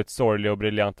otroligt sorgliga och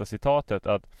briljanta citatet,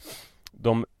 att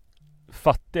de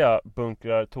fattiga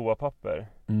bunkrar toapapper,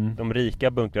 de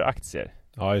rika bunkrar aktier.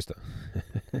 Ja, just det.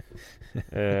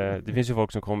 Det finns ju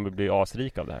folk som kommer bli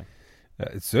asrika av det här.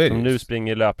 Så är det. Som nu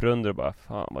springer löprundor och bara,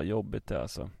 fan vad jobbigt det är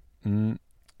alltså.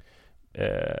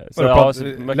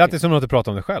 Lät det som något du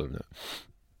pratar om dig själv nu?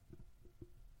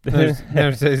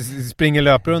 när du springer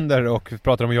löprunder och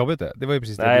pratar om hur jobbigt det är. Det var ju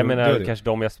precis det. Nej, men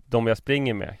kanske de jag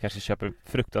springer med kanske köper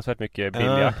fruktansvärt mycket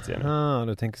billiga aktier.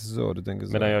 Du tänker så.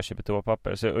 Medan jag köper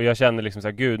toapapper. Och jag känner liksom så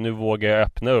här, gud, nu vågar jag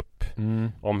öppna upp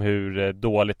om hur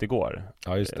dåligt det går.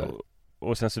 Ja, just det.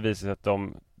 Och sen så visar det sig att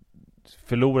de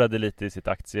förlorade lite i sitt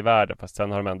aktievärde, fast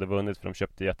sen har de ändå vunnit för de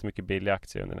köpte jättemycket billiga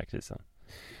aktier under den här krisen.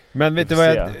 Men vet du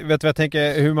vad jag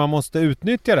tänker, hur man måste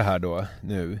utnyttja det här då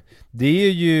nu? Det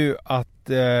är ju att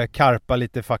karpa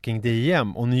lite fucking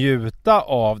DM och njuta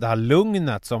av det här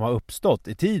lugnet som har uppstått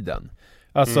i tiden.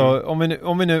 Alltså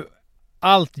om vi nu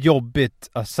allt jobbigt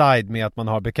aside med att man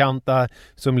har bekanta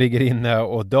som ligger inne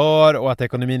och dör och att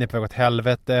ekonomin är på väg åt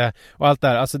helvete och allt det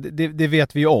här, alltså det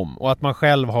vet vi ju om, och att man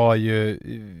själv har ju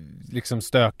liksom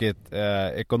stökigt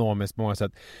ekonomiskt på många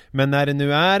sätt. Men när det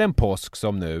nu är en påsk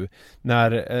som nu,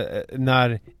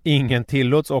 när ingen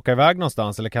tillåts åka iväg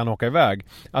någonstans eller kan åka iväg,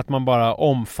 att man bara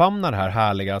omfamnar det här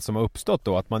härliga som har uppstått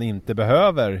då, att man inte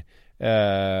behöver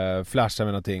flasha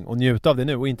med någonting och njuta av det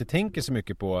nu och inte tänker så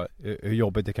mycket på hur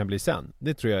jobbigt det kan bli sen.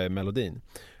 Det tror jag är melodin.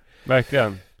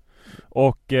 Verkligen.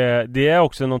 Och det är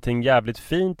också någonting jävligt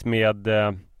fint med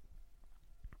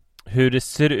hur det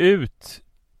ser ut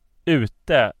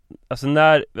ute. Alltså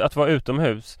att vara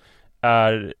utomhus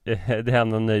är det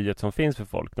enda nöjet som finns för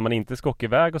folk. När man inte ska åka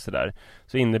iväg och sådär,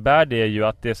 så innebär det ju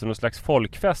att det är som någon slags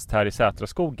folkfest här i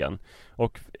Sätraskogen.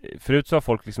 Och förut så har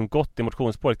folk liksom gått i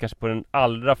motionsspåret, kanske på den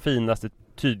allra finaste,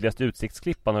 tydligaste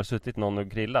utsiktsklippan har suttit någon och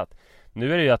grillat.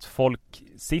 Nu är det ju att folk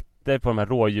sitter på de här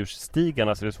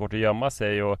rådjursstigarna så det är svårt att gömma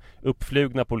sig, och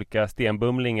uppflugna på olika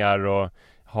stenbumlingar, och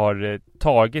har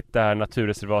tagit det här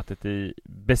naturreservatet i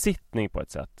besittning på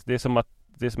ett sätt. Det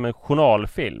är som en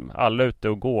journalfilm. Alla ute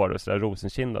och går och sådär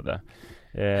rosenkindade.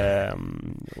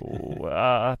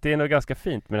 Och att det är nog ganska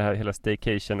fint med det här hela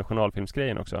staycation och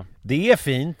journalfilmsgrejen också. Det är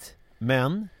fint,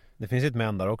 men det finns ett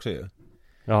men där också ju.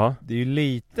 Ja. Det är ju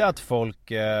lite att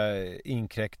folk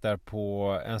inkräktar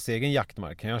på ens egen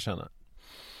jaktmark, kan jag känna.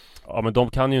 Ja, men de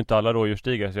kan ju inte alla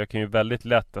rådjursstigar, så jag kan ju väldigt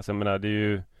lätt, alltså jag menar, det är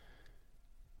ju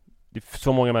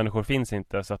så många människor finns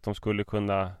inte så att de skulle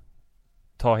kunna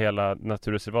ta hela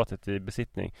naturreservatet i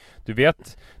besittning. Du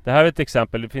vet, det här är ett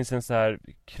exempel. Det finns en så här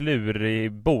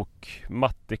klurig bok,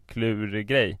 matteklurig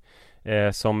grej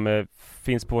som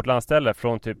finns på vårt landställe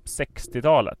från typ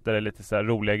 60-talet, där det är lite så här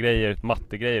roliga grejer,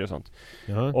 mattegrejer och sånt.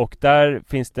 Jaha. Och där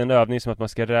finns det en övning som att man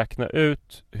ska räkna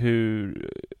ut hur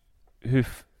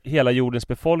hela jordens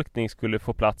befolkning skulle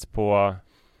få plats på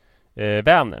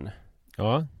Vänern.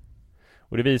 Ja.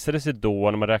 Och det visade sig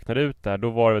då, när man räknade ut det här, då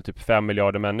var det typ 5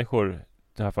 miljarder människor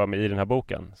för mig i den här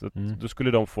boken. Så då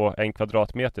skulle de få 1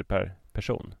 kvadratmeter per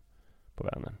person på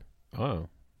Vänern. Ja.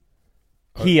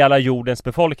 Hela jordens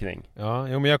befolkning. Ja,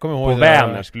 jo, men jag kommer ihåg på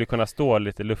Vänern skulle kunna stå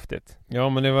lite luftigt. Ja,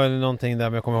 men det var någonting där,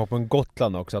 men jag kommer ihåg på en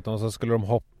Gotland också, att så skulle de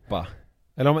hoppa.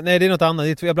 Eller nej, det är något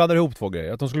annat. Jag blandar ihop två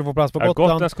grejer. Att de skulle få plats på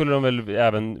Gotland skulle de väl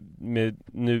även med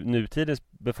nutidens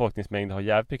befolkningsmängd ha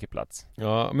jävligt mycket plats.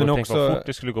 Ja, men och också... tänk vad fort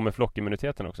det skulle gå med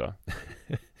flockimmuniteten också.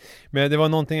 Men det var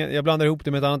någonting, jag blandar ihop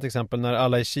det med ett annat exempel. När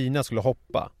alla i Kina skulle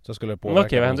hoppa, så skulle det påverka.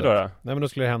 Okej, vad hände då? Nej, men då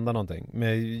skulle det hända någonting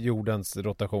med jordens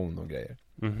rotation och grejer.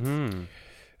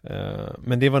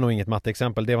 Men det var nog inget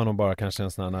matteexempel. Det var nog bara kanske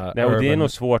en sån här... Nej, och det är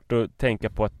nog svårt att tänka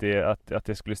på att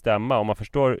det skulle stämma. Och man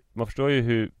förstår ju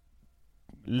hur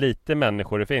lite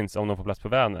människor det finns om de får plats på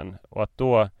Vänern, och att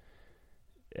då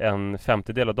en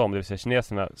 50-del av dem, det vill säga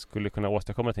kineserna, skulle kunna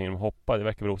åstadkomma någonting genom att hoppa, det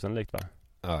verkar väl osannolikt, va?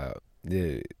 Ja.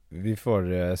 Vi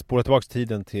får spola tillbaka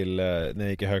tiden till när jag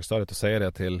gick i högstadiet och säga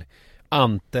det till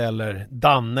Ante eller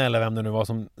Danne eller vem det nu var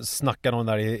som snackade om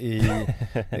där i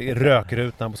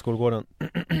rökrutan på skolgården.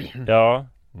 Ja.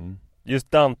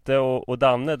 Just Dante och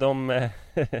Danne, de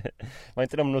var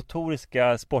inte de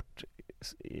notoriska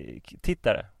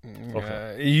sporttittare också?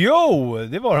 Jo,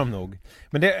 det var de nog.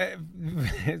 Men det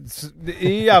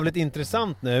är jävligt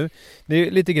intressant nu. Det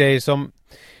är lite grejer som,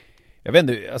 jag vet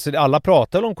inte, alltså alla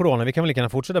pratar om corona, vi kan väl lika gärna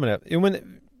fortsätta med det. Jo, men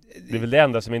det är väl det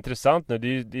enda som är intressant nu.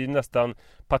 Det är nästan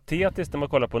patetiskt när man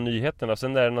kollar på nyheterna, och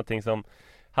sen är det någonting som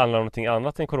handlar om någonting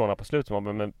annat än corona på slutet.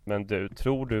 Men du,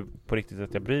 tror du på riktigt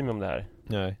att jag bryr mig om det här?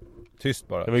 Nej, tyst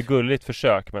bara. Det var ju gulligt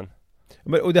försök, men...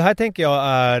 Och det här tänker jag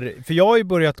är, för jag har ju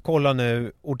börjat kolla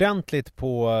nu ordentligt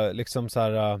på liksom så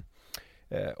här,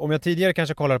 om jag tidigare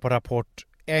kanske kollade på Rapport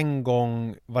en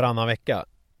gång varannan vecka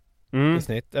i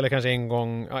snitt, eller kanske en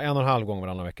och en halv gång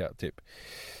varannan vecka typ,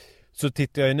 så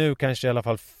tittar jag ju nu kanske i alla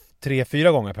fall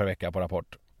 3-4 gånger per vecka på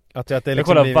Rapport. Att det liksom jag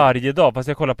kollar varje dag, fast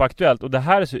jag kollar på Aktuellt. Och det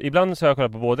här är så, ibland så har jag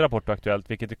kollat på både Rapport och Aktuellt,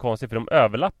 vilket är konstigt för de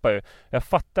överlappar ju. Jag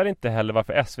fattar inte heller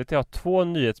varför SVT har 2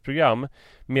 nyhetsprogram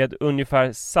med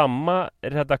ungefär samma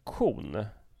redaktion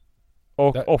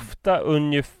och ofta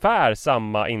ungefär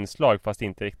samma inslag, fast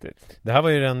inte riktigt. Det här var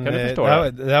ju den, kan du förstå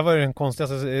det här var ju den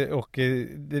konstigaste och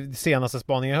det senaste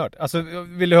spaningen jag hört. Alltså,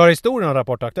 vill du höra historien om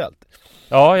Rapport och Aktuellt?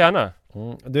 Ja, gärna.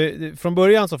 Från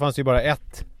början så fanns det ju bara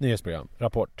ett nyhetsprogram,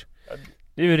 Rapport.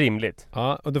 Det är ju rimligt.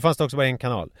 Ja, och då fanns det också bara en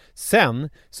kanal. Sen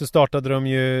så startade de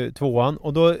ju 2:an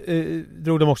och då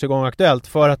drog de också igång Aktuellt,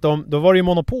 för att då var det ju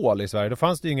monopol i Sverige. Då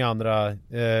fanns det ju inga andra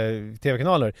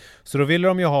tv-kanaler. Så då ville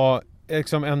de ju ha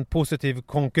liksom en positiv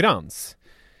konkurrens.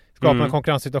 Skapa en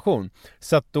konkurrenssituation.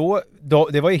 Så att då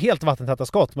det var ju helt vattentäta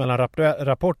skott mellan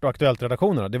Rapport och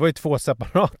Aktuellt-redaktionerna. Det var ju 2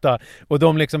 separata, och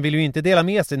de liksom ville ju inte dela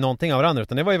med sig någonting av varandra,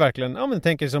 utan det var ju verkligen, ja men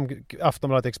tänker som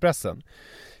Aftonbladet, Expressen.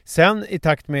 Sen i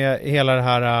takt med hela det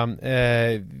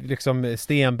här liksom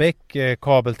Stenbeck,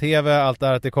 kabel-tv, allt det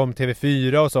här, att det kom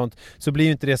TV4 och sånt, så blir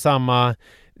ju inte det samma.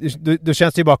 Då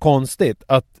känns det ju bara konstigt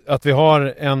att vi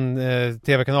har en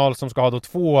tv-kanal som ska ha då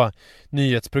 2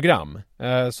 nyhetsprogram.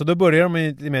 Så då börjar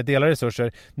de med dela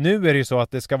resurser. Nu är det ju så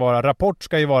att det ska vara, Rapport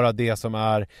ska ju vara det som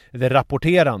är det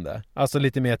rapporterande. Alltså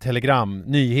lite mer telegram,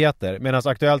 nyheter. Medan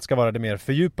Aktuellt ska vara det mer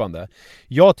fördjupande.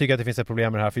 Jag tycker att det finns ett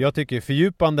problem med det här. För jag tycker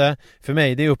fördjupande, för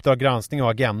mig, det är Uppdrag granskning och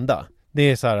Agenda. Det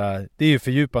är så här, det är ju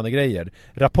fördjupande grejer.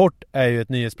 Rapport är ju ett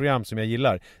nyhetsprogram som jag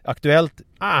gillar. Aktuellt,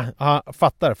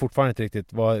 fattar fortfarande inte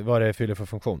riktigt vad det fyller för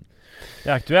funktion.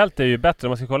 Ja, Aktuellt är ju bättre. Om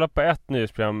man ska kolla på ett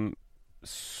nyhetsprogram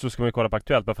så ska man ju kolla på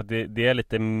Aktuellt, bara för att det är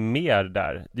lite mer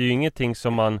där. Det är ju ingenting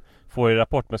som man får i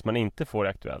Rapport men som man inte får i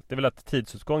Aktuellt. Det är väl att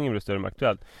tidsutgången blir större med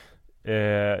Aktuellt.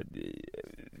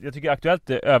 Jag tycker Aktuellt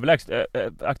är överlägset.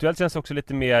 Aktuellt känns också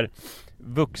lite mer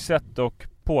vuxet och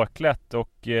påklätt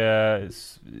och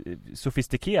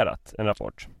sofistikerat än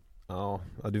Rapport. Ja,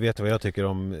 du vet vad jag tycker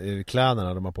om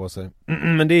kläderna de har på sig.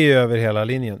 Men det är ju över hela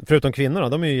linjen. Förutom kvinnorna,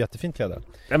 de är ju jättefint klädda.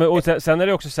 Ja, men, och sen är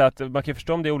det också så att man kan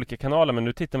förstå om det är olika kanaler, men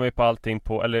nu tittar man ju på allting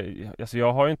på, eller alltså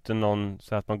jag har ju inte någon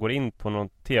så att man går in på någon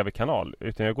tv-kanal,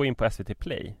 utan jag går in på SVT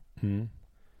Play.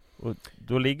 Och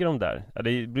då ligger de där. Ja,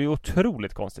 det blir ju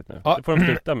otroligt konstigt nu. Det får de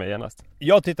sluta med genast.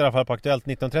 Jag tittar i alla fall på Aktuellt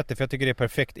 1930, för jag tycker det är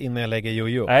perfekt innan jag lägger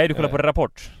Jojo. Nej, du kollar på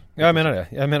Rapport. Ja, jag menar det.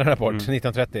 Jag menar Rapport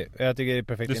 1930. Jag tycker det är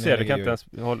perfekt. Du ser, du kan inte ens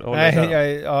hålla.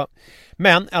 Nej, ja.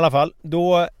 Men i alla fall,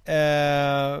 då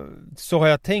så har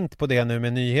jag tänkt på det nu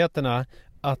med nyheterna,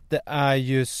 att det är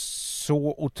ju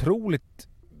så otroligt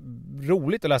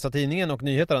roligt att läsa tidningen och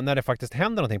nyheterna när det faktiskt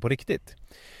händer någonting på riktigt.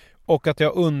 Och att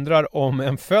jag undrar om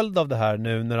en följd av det här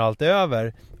nu när allt är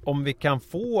över, om vi kan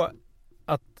få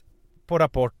att på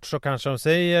Rapport så kanske de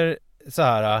säger så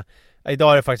här: idag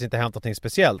har det faktiskt inte hänt någonting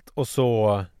speciellt, och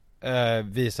så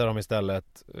visar de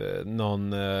istället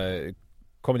någon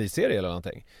komediserie eller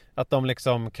någonting. Att de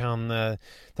liksom kan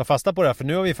ta fasta på det här, för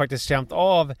nu har vi faktiskt känt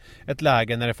av ett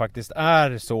läge när det faktiskt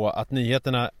är så att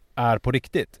nyheterna är på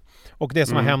riktigt. Och det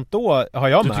som har hänt då har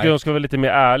jag märkt. Du tycker de ska vara lite mer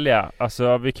ärliga.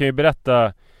 Alltså vi kan ju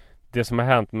berätta det som har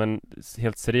hänt, men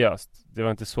helt seriöst. Det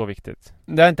var inte så viktigt.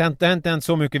 Det har inte hänt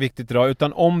så mycket viktigt idag,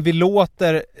 utan om vi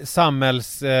låter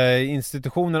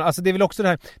samhällsinstitutionerna, alltså det är väl också det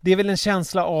här, det är väl en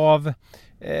känsla av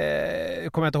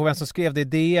kommer jag inte ihåg vem som skrev det i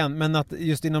DN, men att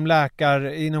just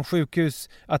inom sjukhus,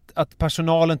 att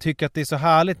personalen tycker att det är så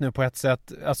härligt nu på ett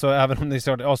sätt, alltså även om det är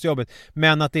så asjobbigt,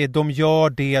 men att de gör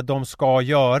det de ska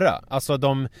göra. Alltså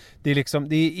det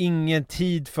är ingen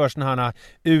tid för såna här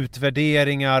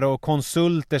utvärderingar och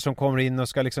konsulter som kommer in och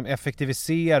ska liksom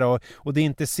effektivisera, och det är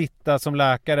inte sitta som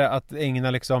läkare att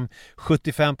ägna liksom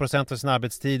 75% av sin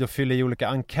arbetstid och fylla i olika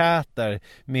enkäter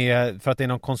för att det är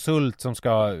någon konsult som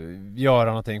ska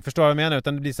göra någonting. Förstår du vad jag menar?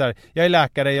 Utan det blir så här: jag är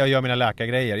läkare, jag gör mina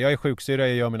läkargrejer. Jag är sjuksyra,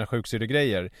 jag gör mina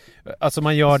sjuksyregrejer. Alltså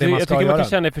man gör det man ska göra. Jag tycker man kan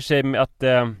känna i och för sig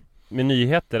med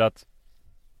nyheter att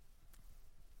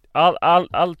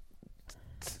allt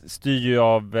styr ju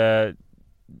av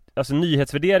alltså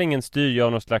nyhetsvärderingen styr ju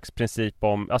av någon slags princip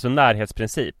om, alltså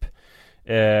närhetsprincip.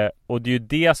 Och det är ju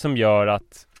det som gör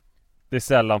att det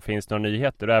sällan finns några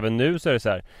nyheter. Och även nu så är det så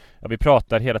här, vi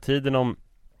pratar hela tiden om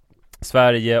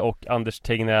Sverige och Anders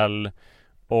Tegnell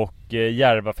och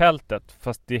Järvafältet,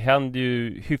 fast det händer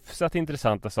ju hyfsat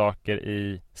intressanta saker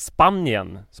i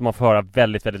Spanien som man får höra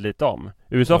väldigt, väldigt lite om.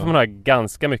 USA får man höra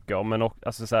ganska mycket om, men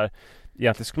alltså så här,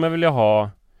 egentligen skulle man vilja ha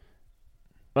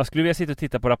Man skulle vilja sitta och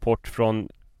titta på rapport från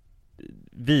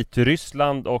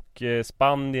Vitryssland och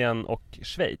Spanien och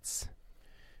Schweiz.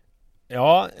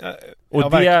 Ja,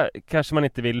 och det kanske man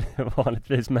inte vill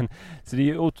vanligtvis, men så det är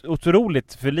ju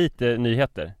otroligt för lite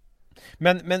nyheter.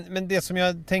 Men det som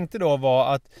jag tänkte då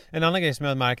var att en annan grej som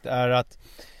jag har märkt är att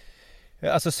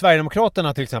alltså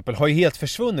Sverigedemokraterna till exempel har ju helt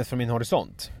försvunnit från min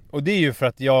horisont. Och det är ju för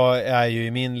att jag är ju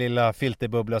i min lilla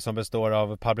filterbubbla som består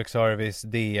av public service,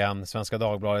 DN, Svenska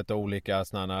Dagbladet och olika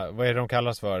sådana, vad är det de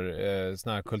kallas för?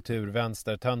 Såna här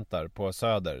kulturvänstertöntar på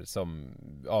Söder som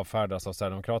avfärdas av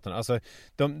Sverigedemokraterna. Alltså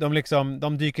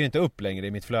de dyker inte upp längre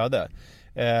i mitt flöde.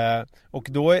 Och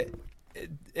då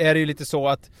är det ju lite så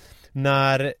att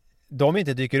när de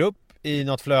inte dyker upp i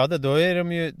något flöde,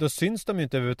 då syns de ju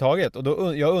inte överhuvudtaget. Och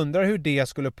då, jag undrar hur det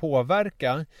skulle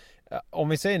påverka, om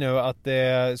vi säger nu att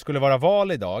det skulle vara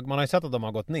val idag, man har ju sett att de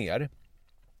har gått ner.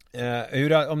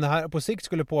 Om det här på sikt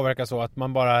skulle påverka så att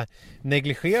man bara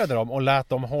negligerade dem och lät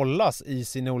dem hållas i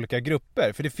sina olika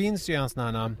grupper. För det finns ju en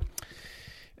sån här,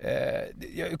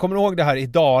 jag kommer ihåg det här i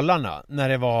Dalarna när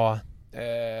det var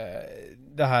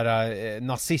det här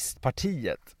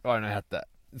nazistpartiet, vad det nu hette,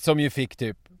 som ju fick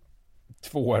typ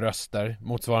 2 röster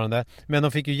motsvarande. Men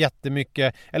de fick ju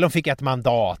jättemycket, eller de fick ett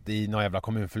mandat i någon jävla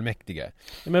kommunfullmäktige.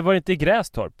 Men var det inte i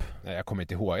Grästorp? Nej, jag kommer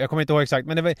inte ihåg exakt.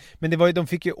 Men det var de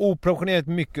fick ju oproportionerligt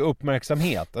mycket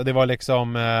uppmärksamhet. Och det var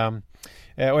liksom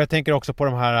och jag tänker också på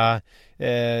de här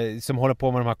som håller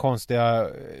på med de här konstiga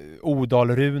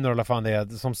odalrunor eller vad fan det är,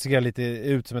 som ser lite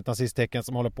ut som ett nazisttecken,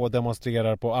 som håller på och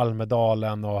demonstrerar på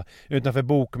Almedalen och utanför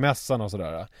bokmässan och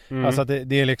sådär. Alltså att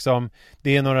det är liksom,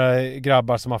 det är några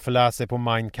grabbar som har förläst sig på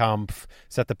Mein Kampf,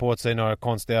 sätter på sig några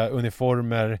konstiga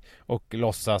uniformer och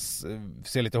låtsas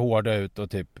se lite hårda ut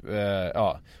och typ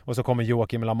och så kommer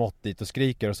Joakim Lamotte dit och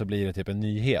skriker och så blir det typ en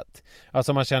nyhet.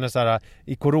 Alltså man känner så här,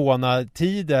 i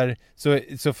coronatider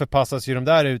så förpassas ju de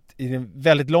där ut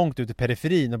väldigt långt ut i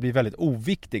periferin och blir väldigt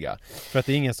oviktiga. För att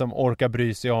det är ingen som orkar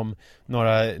bry sig om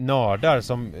några nördar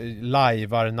som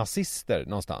lajvar nazister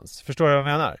någonstans. Förstår du vad jag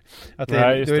menar? Att då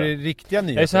är det riktiga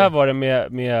nyheter. Så här var det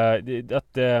med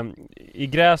att i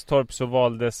Grästorp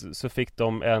så fick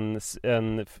de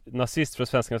en nazist från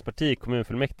Svenskarnas parti,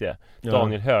 kommunfullmäktige,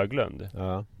 Daniel Höglund.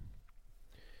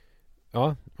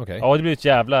 Ja, okej. Ja, det blir ett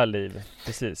jävla liv,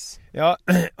 precis. Ja,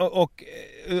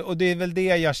 och det är väl det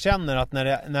jag känner, att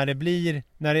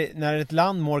när ett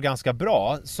land mår ganska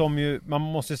bra, som ju man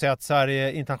måste säga att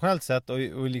Sverige internationellt sett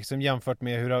och liksom jämfört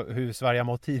med hur Sverige har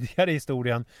mått tidigare i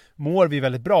historien, mår vi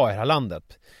väldigt bra i det här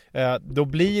landet. Då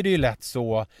blir det ju lätt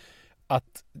så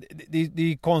att det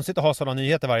är konstigt att ha sådana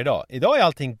nyheter varje dag. Idag är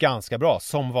allting ganska bra,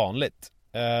 som vanligt.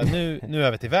 Nu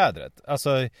över till vädret.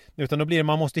 Alltså, utan då blir det,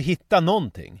 man måste hitta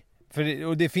någonting.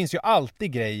 Och det finns ju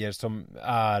alltid grejer som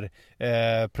är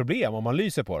problem om man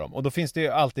lyser på dem. Och då finns det ju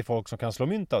alltid folk som kan slå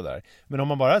mynt av det där. Men om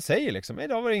man bara säger liksom,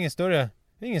 idag var det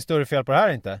ingen större fel på det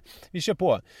här inte. Vi kör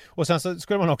på. Och sen så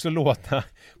skulle man också låta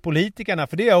politikerna,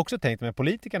 för det har jag också tänkt med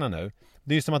politikerna nu.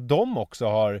 Det är ju som att de också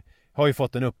har ju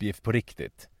fått en uppgift på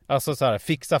riktigt. Alltså så här,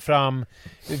 fixa fram,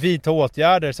 vidta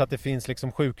åtgärder så att det finns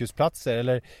liksom sjukhusplatser,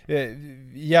 eller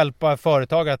hjälpa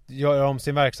företag att göra om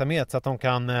sin verksamhet så att de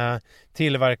kan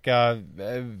tillverka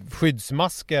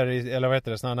skyddsmasker, eller vad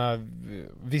heter det, sådana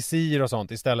visir och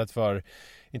sånt, istället för,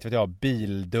 inte vet jag,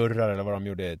 bildörrar eller vad de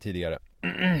gjorde tidigare.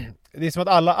 Det är som att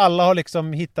alla har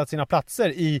liksom hittat sina platser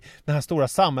i den här stora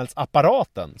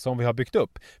samhällsapparaten som vi har byggt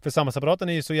upp. För samhällsapparaten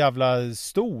är ju så jävla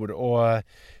stor och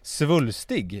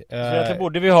svulstig. Så egentligen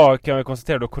borde vi ha, kan vi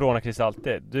konstatera då, coronakris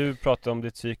alltid. Du pratar om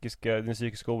din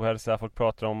psykiska ohälsa, folk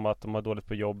pratar om att de har dåligt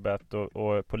på jobbet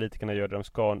och politikerna gör det de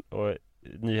ska och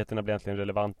nyheterna blir egentligen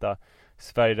relevanta.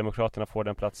 Sverigedemokraterna får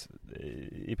den plats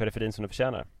i periferin som de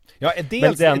förtjänar. Ja,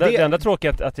 men det enda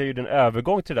tråkiga är att jag gjorde en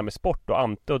övergång till det där med sport och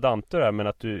Ante och Dante där, men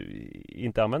att du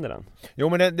inte använder den. Jo,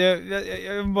 men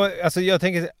alltså jag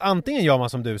tänker, antingen gör man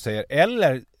som du säger,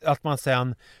 eller att man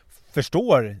sen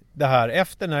förstår det här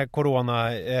efter när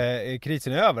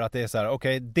coronakrisen är över, att det är så här,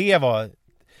 okej, det var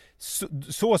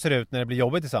så ser det ut när det blir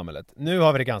jobbigt i samhället. Nu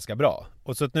har vi det ganska bra.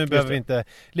 Och så att nu behöver vi inte,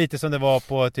 lite som det var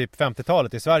på typ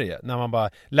 50-talet i Sverige, när man bara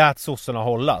lät sossarna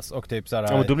hållas och typ så här.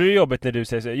 Ja, men då blir det jobbigt när du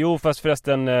säger så. Jo, fast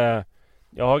förresten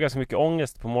jag har ganska mycket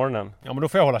ångest på morgonen. Ja, men då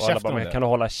får jag hålla käften. Bara, kan du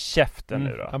hålla käften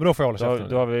nu då? Ja, men då får jag hålla käften.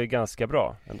 Då har vi ganska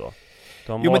bra ändå.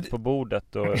 Du har mat på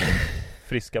bordet och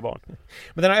friska barn.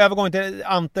 Men den här övergången till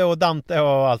Ante och Dante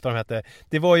och allt vad de hette,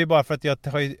 det var ju bara för att jag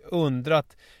har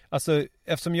undrat, alltså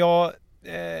eftersom jag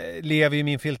lever i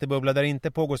min filterbubbla där det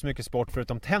inte pågår så mycket sport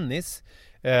förutom tennis,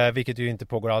 vilket ju inte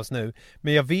pågår alls nu.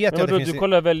 Men jag vet ju att det finns... Du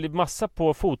kollar väl massa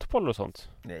på fotboll och sånt?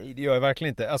 Nej, det gör jag verkligen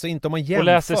inte. Alltså inte om man jämför. Och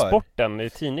läser sporten i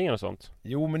tidningen och sånt?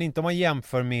 Jo, men inte om man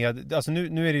jämför med... Alltså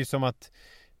nu är det ju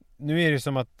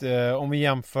som att... om vi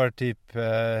jämför typ...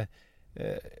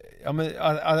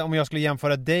 om jag skulle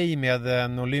jämföra dig med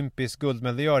en olympisk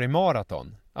guldmedaljör i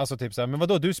maraton. Alltså typ så här, men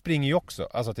vadå, du springer ju också.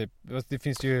 Alltså typ, det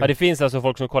finns ju... Ja, det finns alltså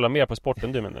folk som kollar mer på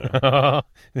sporten du menar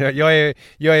du?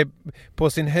 jag är på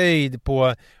sin höjd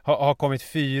på... Har kommit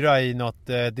 4 i något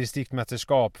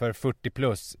distriktmästerskap för 40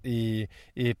 plus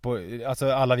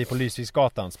alltså alla vi på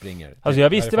Lysviksgatan springer. Alltså jag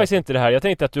visste faktiskt inte det här. Jag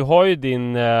tänkte att du har ju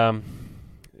din...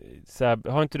 så här,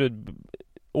 har inte du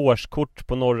årskort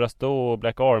på Norra Stå och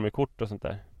Black Army-kort och sånt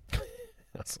där?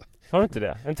 Alltså. Har du inte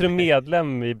det? Är inte du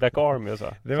medlem i Black Army och så?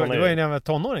 Det var ju när jag var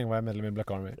tonåring var jag medlem i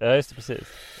Black Army. Ja, just det, precis.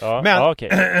 Ja, men, ja,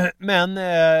 okej. Men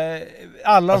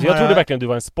alla alltså, de här... jag trodde verkligen att du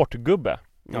var en sportgubbe.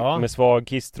 Ja. Med svag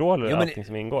kisstrål och allting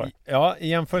som ingår. Ja, i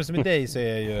jämförelse med dig så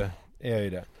är jag ju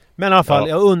det. Men i alla fall,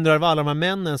 jag undrar vad alla de här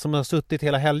männen som har suttit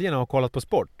hela helgerna och kollat på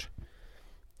sport.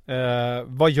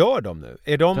 Vad gör de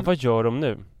nu? Vad gör de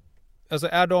nu? Alltså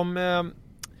är de...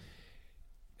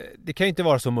 det kan ju inte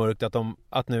vara så mörkt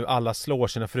att nu alla slår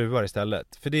sina fruar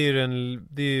istället. För det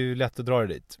är ju lätt att dra det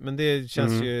dit. Men det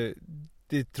känns ju...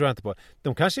 Det tror jag inte på.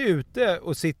 De kanske är ute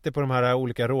och sitter på de här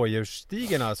olika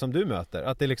rådjursstigarna som du möter.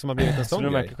 Att det liksom har blivit en sån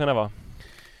grej. Det verkar kunna vara.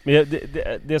 Men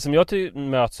det som jag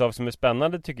möts av som är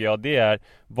spännande tycker jag, det är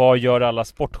vad gör alla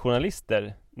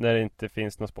sportjournalister när det inte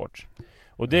finns någon sport?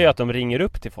 Och det är att de ringer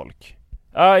upp till folk.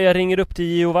 Jag ringer upp till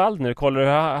Gio Waldner, kollar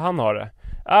hur han har det.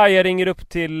 Jag ringer upp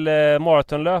till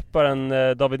maratonlöparen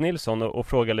David Nilsson och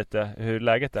frågar lite hur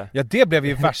läget är. Ja, det blev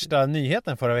ju värsta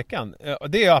nyheten förra veckan.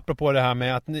 Det är apropå det här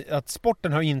med att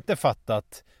sporten har inte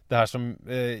fattat det här som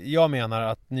jag menar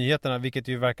att nyheterna, vilket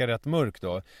ju verkar rätt mörkt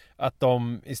då, att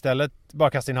de istället bara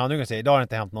kastar in handduken och säger, idag har det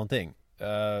inte hänt någonting.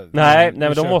 Nej,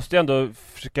 men de måste ju ändå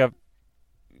försöka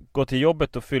gå till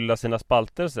jobbet och fylla sina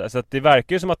spalter och så att det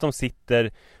verkar ju som att de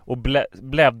sitter och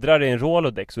bläddrar i en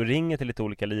Rolodex och ringer till lite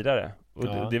olika lirare.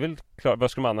 Och det är väl klart,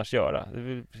 vad ska man annars göra? Det är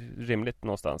väl rimligt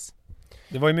någonstans.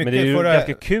 Det var ju mycket. Men det är ju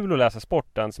ganska kul att läsa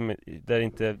sporten där det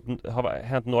inte har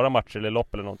hänt några matcher eller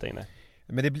lopp eller någonting. Nej.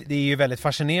 Men det är ju väldigt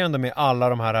fascinerande med alla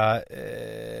de här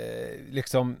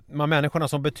liksom, de människorna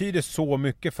som betyder så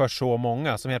mycket för så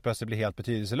många som helt plötsligt blir helt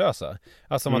betydelselösa.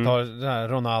 Alltså man tar den här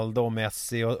Ronaldo och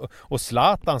Messi och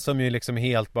Zlatan som ju liksom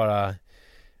helt bara,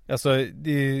 alltså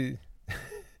det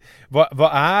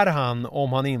vad är han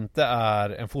om han inte är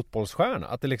en fotbollsstjärna?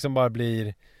 Att det liksom bara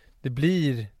blir det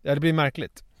blir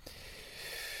märkligt.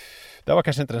 Det var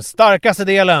kanske inte den starkaste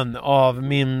delen av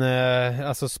min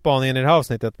spaningen i det här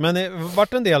avsnittet. Men det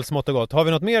vart en del smått och gott. Har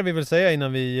vi något mer vi vill säga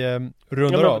innan vi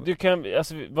rundar av? Du kan,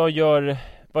 alltså, vad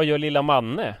gör lilla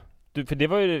Manne? För det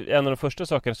var ju en av de första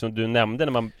sakerna som du nämnde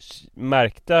när man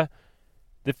märkte...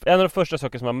 En av de första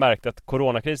sakerna som man märkte att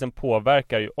coronakrisen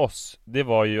påverkar ju oss. Det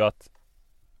var ju att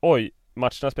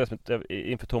matcherna spelas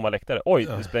inför tomma läktare.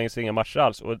 Det sprängs inga matcher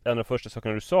alls. Och en av de första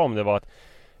sakerna du sa om det var att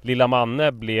lilla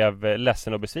Manne blev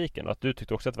ledsen och besviken och att du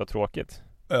tyckte också att det var tråkigt.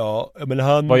 Ja,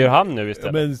 men vad gör han nu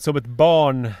istället? Men som ett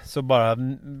barn så bara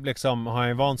liksom har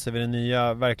han vant sig vid den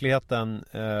nya verkligheten.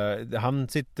 Han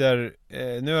sitter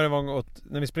nu har det varit,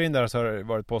 när vi spelar in där så har det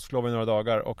varit påsklov i några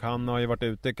dagar och han har ju varit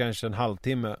ute kanske en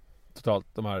halvtimme totalt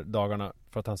de här dagarna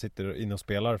för att han sitter inne och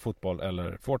spelar fotboll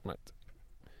eller Fortnite.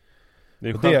 Det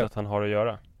är ju skönt att han har att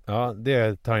göra. Ja,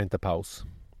 det tar inte paus.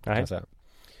 Nej, kan jag säga.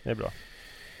 Det är bra.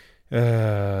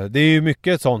 Det är ju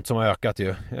mycket sånt som har ökat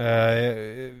ju.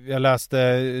 Jag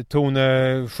läste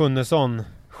Tone Schunnesson.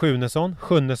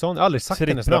 Jag har aldrig sagt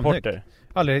hennes namn högt.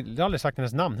 Aldrig sagt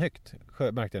hennes namn högt.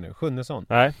 Märkte jag nu. Schunnesson.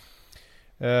 Nej.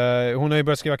 Hon har ju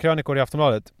börjat skriva krönikor i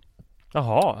Aftonbladet.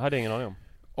 Jaha, hade ingen aning om.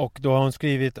 Och då har hon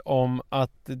skrivit om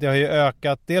att det har ju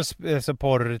ökat dels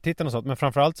porrtittarna och sånt, men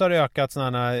framförallt så har det ökat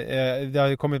sådana det har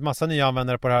ju kommit massa nya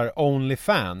användare på det här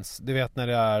OnlyFans. Du vet när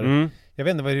det är jag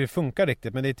vet inte vad det funkar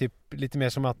riktigt, men det är typ lite mer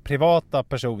som att privata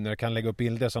personer kan lägga upp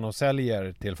bilder som de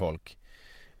säljer till folk.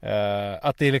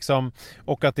 Att det är liksom,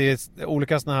 och att det är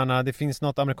olika sådana här, det finns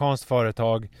något amerikanskt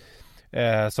företag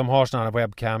som har sådana här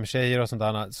webcam-tjejer och sånt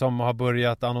där som har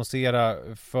börjat annonsera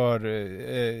för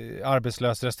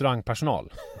arbetslös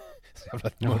restaurangpersonal.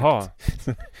 Jaha.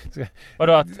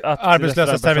 Vadå att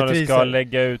arbetslösa servitriser ska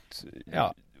lägga ut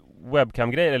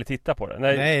webcam-grejer eller titta på det?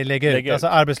 Nej, lägga ut. Alltså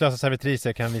arbetslösa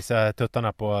servitriser kan visa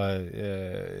tuttarna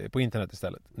på internet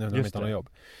istället nu när de inte har något jobb.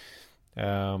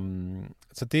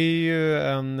 Så det är ju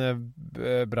en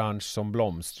bransch som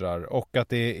blomstrar. Och att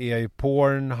det är ju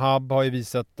Pornhub har ju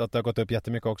visat att det har gått upp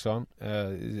jättemycket också.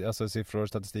 Alltså siffror och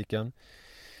statistiken.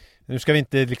 Nu ska vi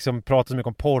inte liksom prata så mycket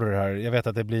om porr här. Jag vet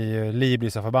att det blir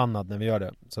så förbannad när vi gör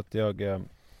det. Så att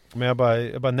men jag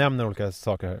bara nämner olika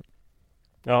saker här.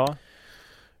 Ja.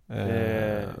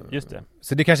 Just det.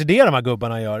 Så det är kanske det de här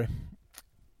gubbarna gör.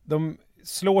 De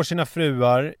slår sina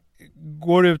fruar,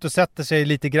 går ut och sätter sig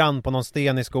lite grann på någon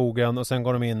sten i skogen och sen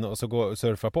går de in och så går och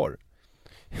surfar porr.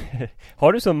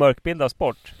 Har du så mörk bild av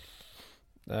sport?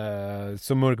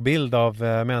 Så mörk bild av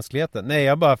mänskligheten? Nej,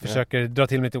 jag bara försöker dra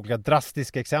till med lite olika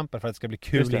drastiska exempel för att det ska bli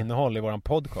kul innehåll i våran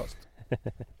podcast.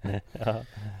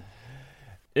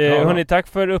 Hörni, tack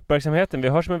för uppmärksamheten. Vi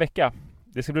hörs om en vecka.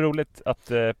 Det ska bli roligt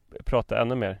att prata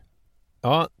ännu mer.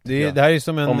 Ja, det här är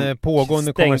som en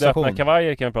pågående konversation. Stängda öppna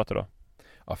kavajer kan vi prata då.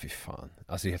 Ja, fy fan.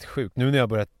 Alltså det är helt sjukt. Nu när jag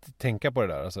börjat tänka på det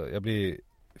där, alltså, jag blir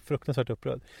fruktansvärt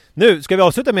upprörd. Nu ska vi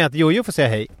avsluta med att Jojo får säga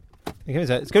hej. Det kan vi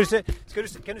säga.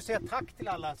 Kan du säga tack till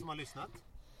alla som har lyssnat?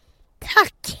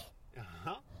 Tack!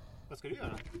 Jaha. Vad ska du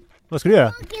göra? Vad ska du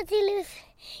göra?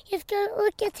 Jag ska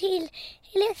åka till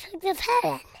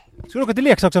leksaksaffären. Ska du åka till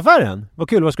leksaksaffären? Vad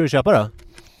kul, vad ska du köpa då?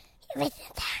 Jag vet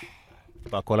inte.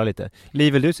 Bara kolla lite.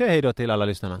 Liv, vill du säga hej då till alla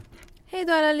lyssnarna? Hej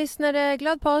då alla lyssnare,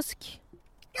 glad påsk!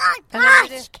 Glad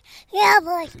påsk! Glad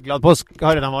påsk! Glad påsk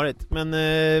har redan varit, men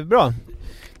bra.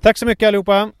 Tack så mycket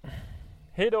allihopa.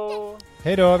 Hej då!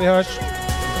 Hej då, vi hörs.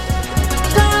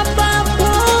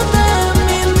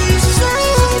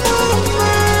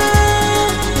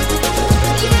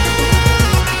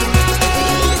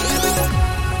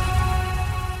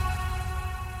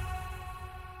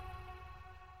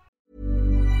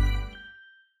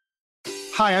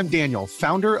 Hi, I'm Daniel,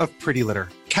 founder of Pretty Litter.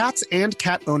 Cats and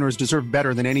cat owners deserve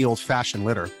better than any old-fashioned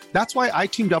litter. That's why I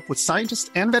teamed up with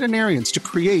scientists and veterinarians to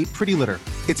create Pretty Litter.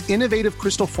 Its innovative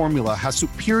crystal formula has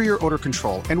superior odor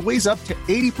control and weighs up to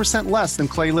 80% less than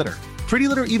clay litter. Pretty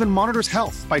Litter even monitors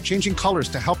health by changing colors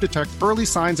to help detect early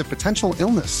signs of potential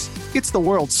illness. It's the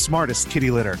world's smartest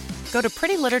kitty litter. Go to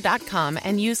prettylitter.com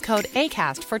and use code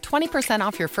ACAST for 20%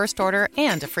 off your first order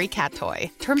and a free cat toy.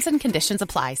 Terms and conditions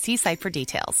apply. See site for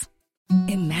details.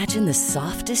 Imagine the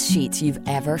softest sheets you've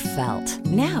ever felt.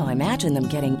 Now imagine them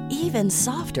getting even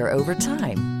softer over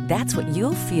time. That's what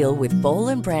you'll feel with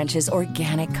Boll & Branch's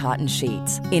organic cotton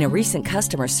sheets. In a recent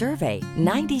customer survey,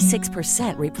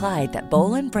 96% replied that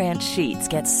Boll & Branch sheets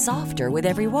get softer with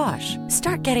every wash.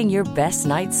 Start getting your best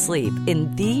night's sleep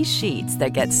in these sheets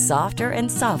that get softer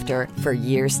and softer for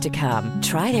years to come.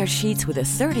 Try their sheets with a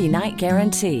 30-night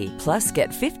guarantee. Plus, get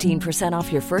 15%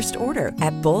 off your first order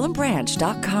at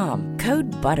bollandbranch.com.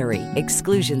 Code BUTTERY.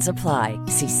 Exclusions apply.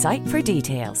 See site for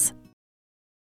details.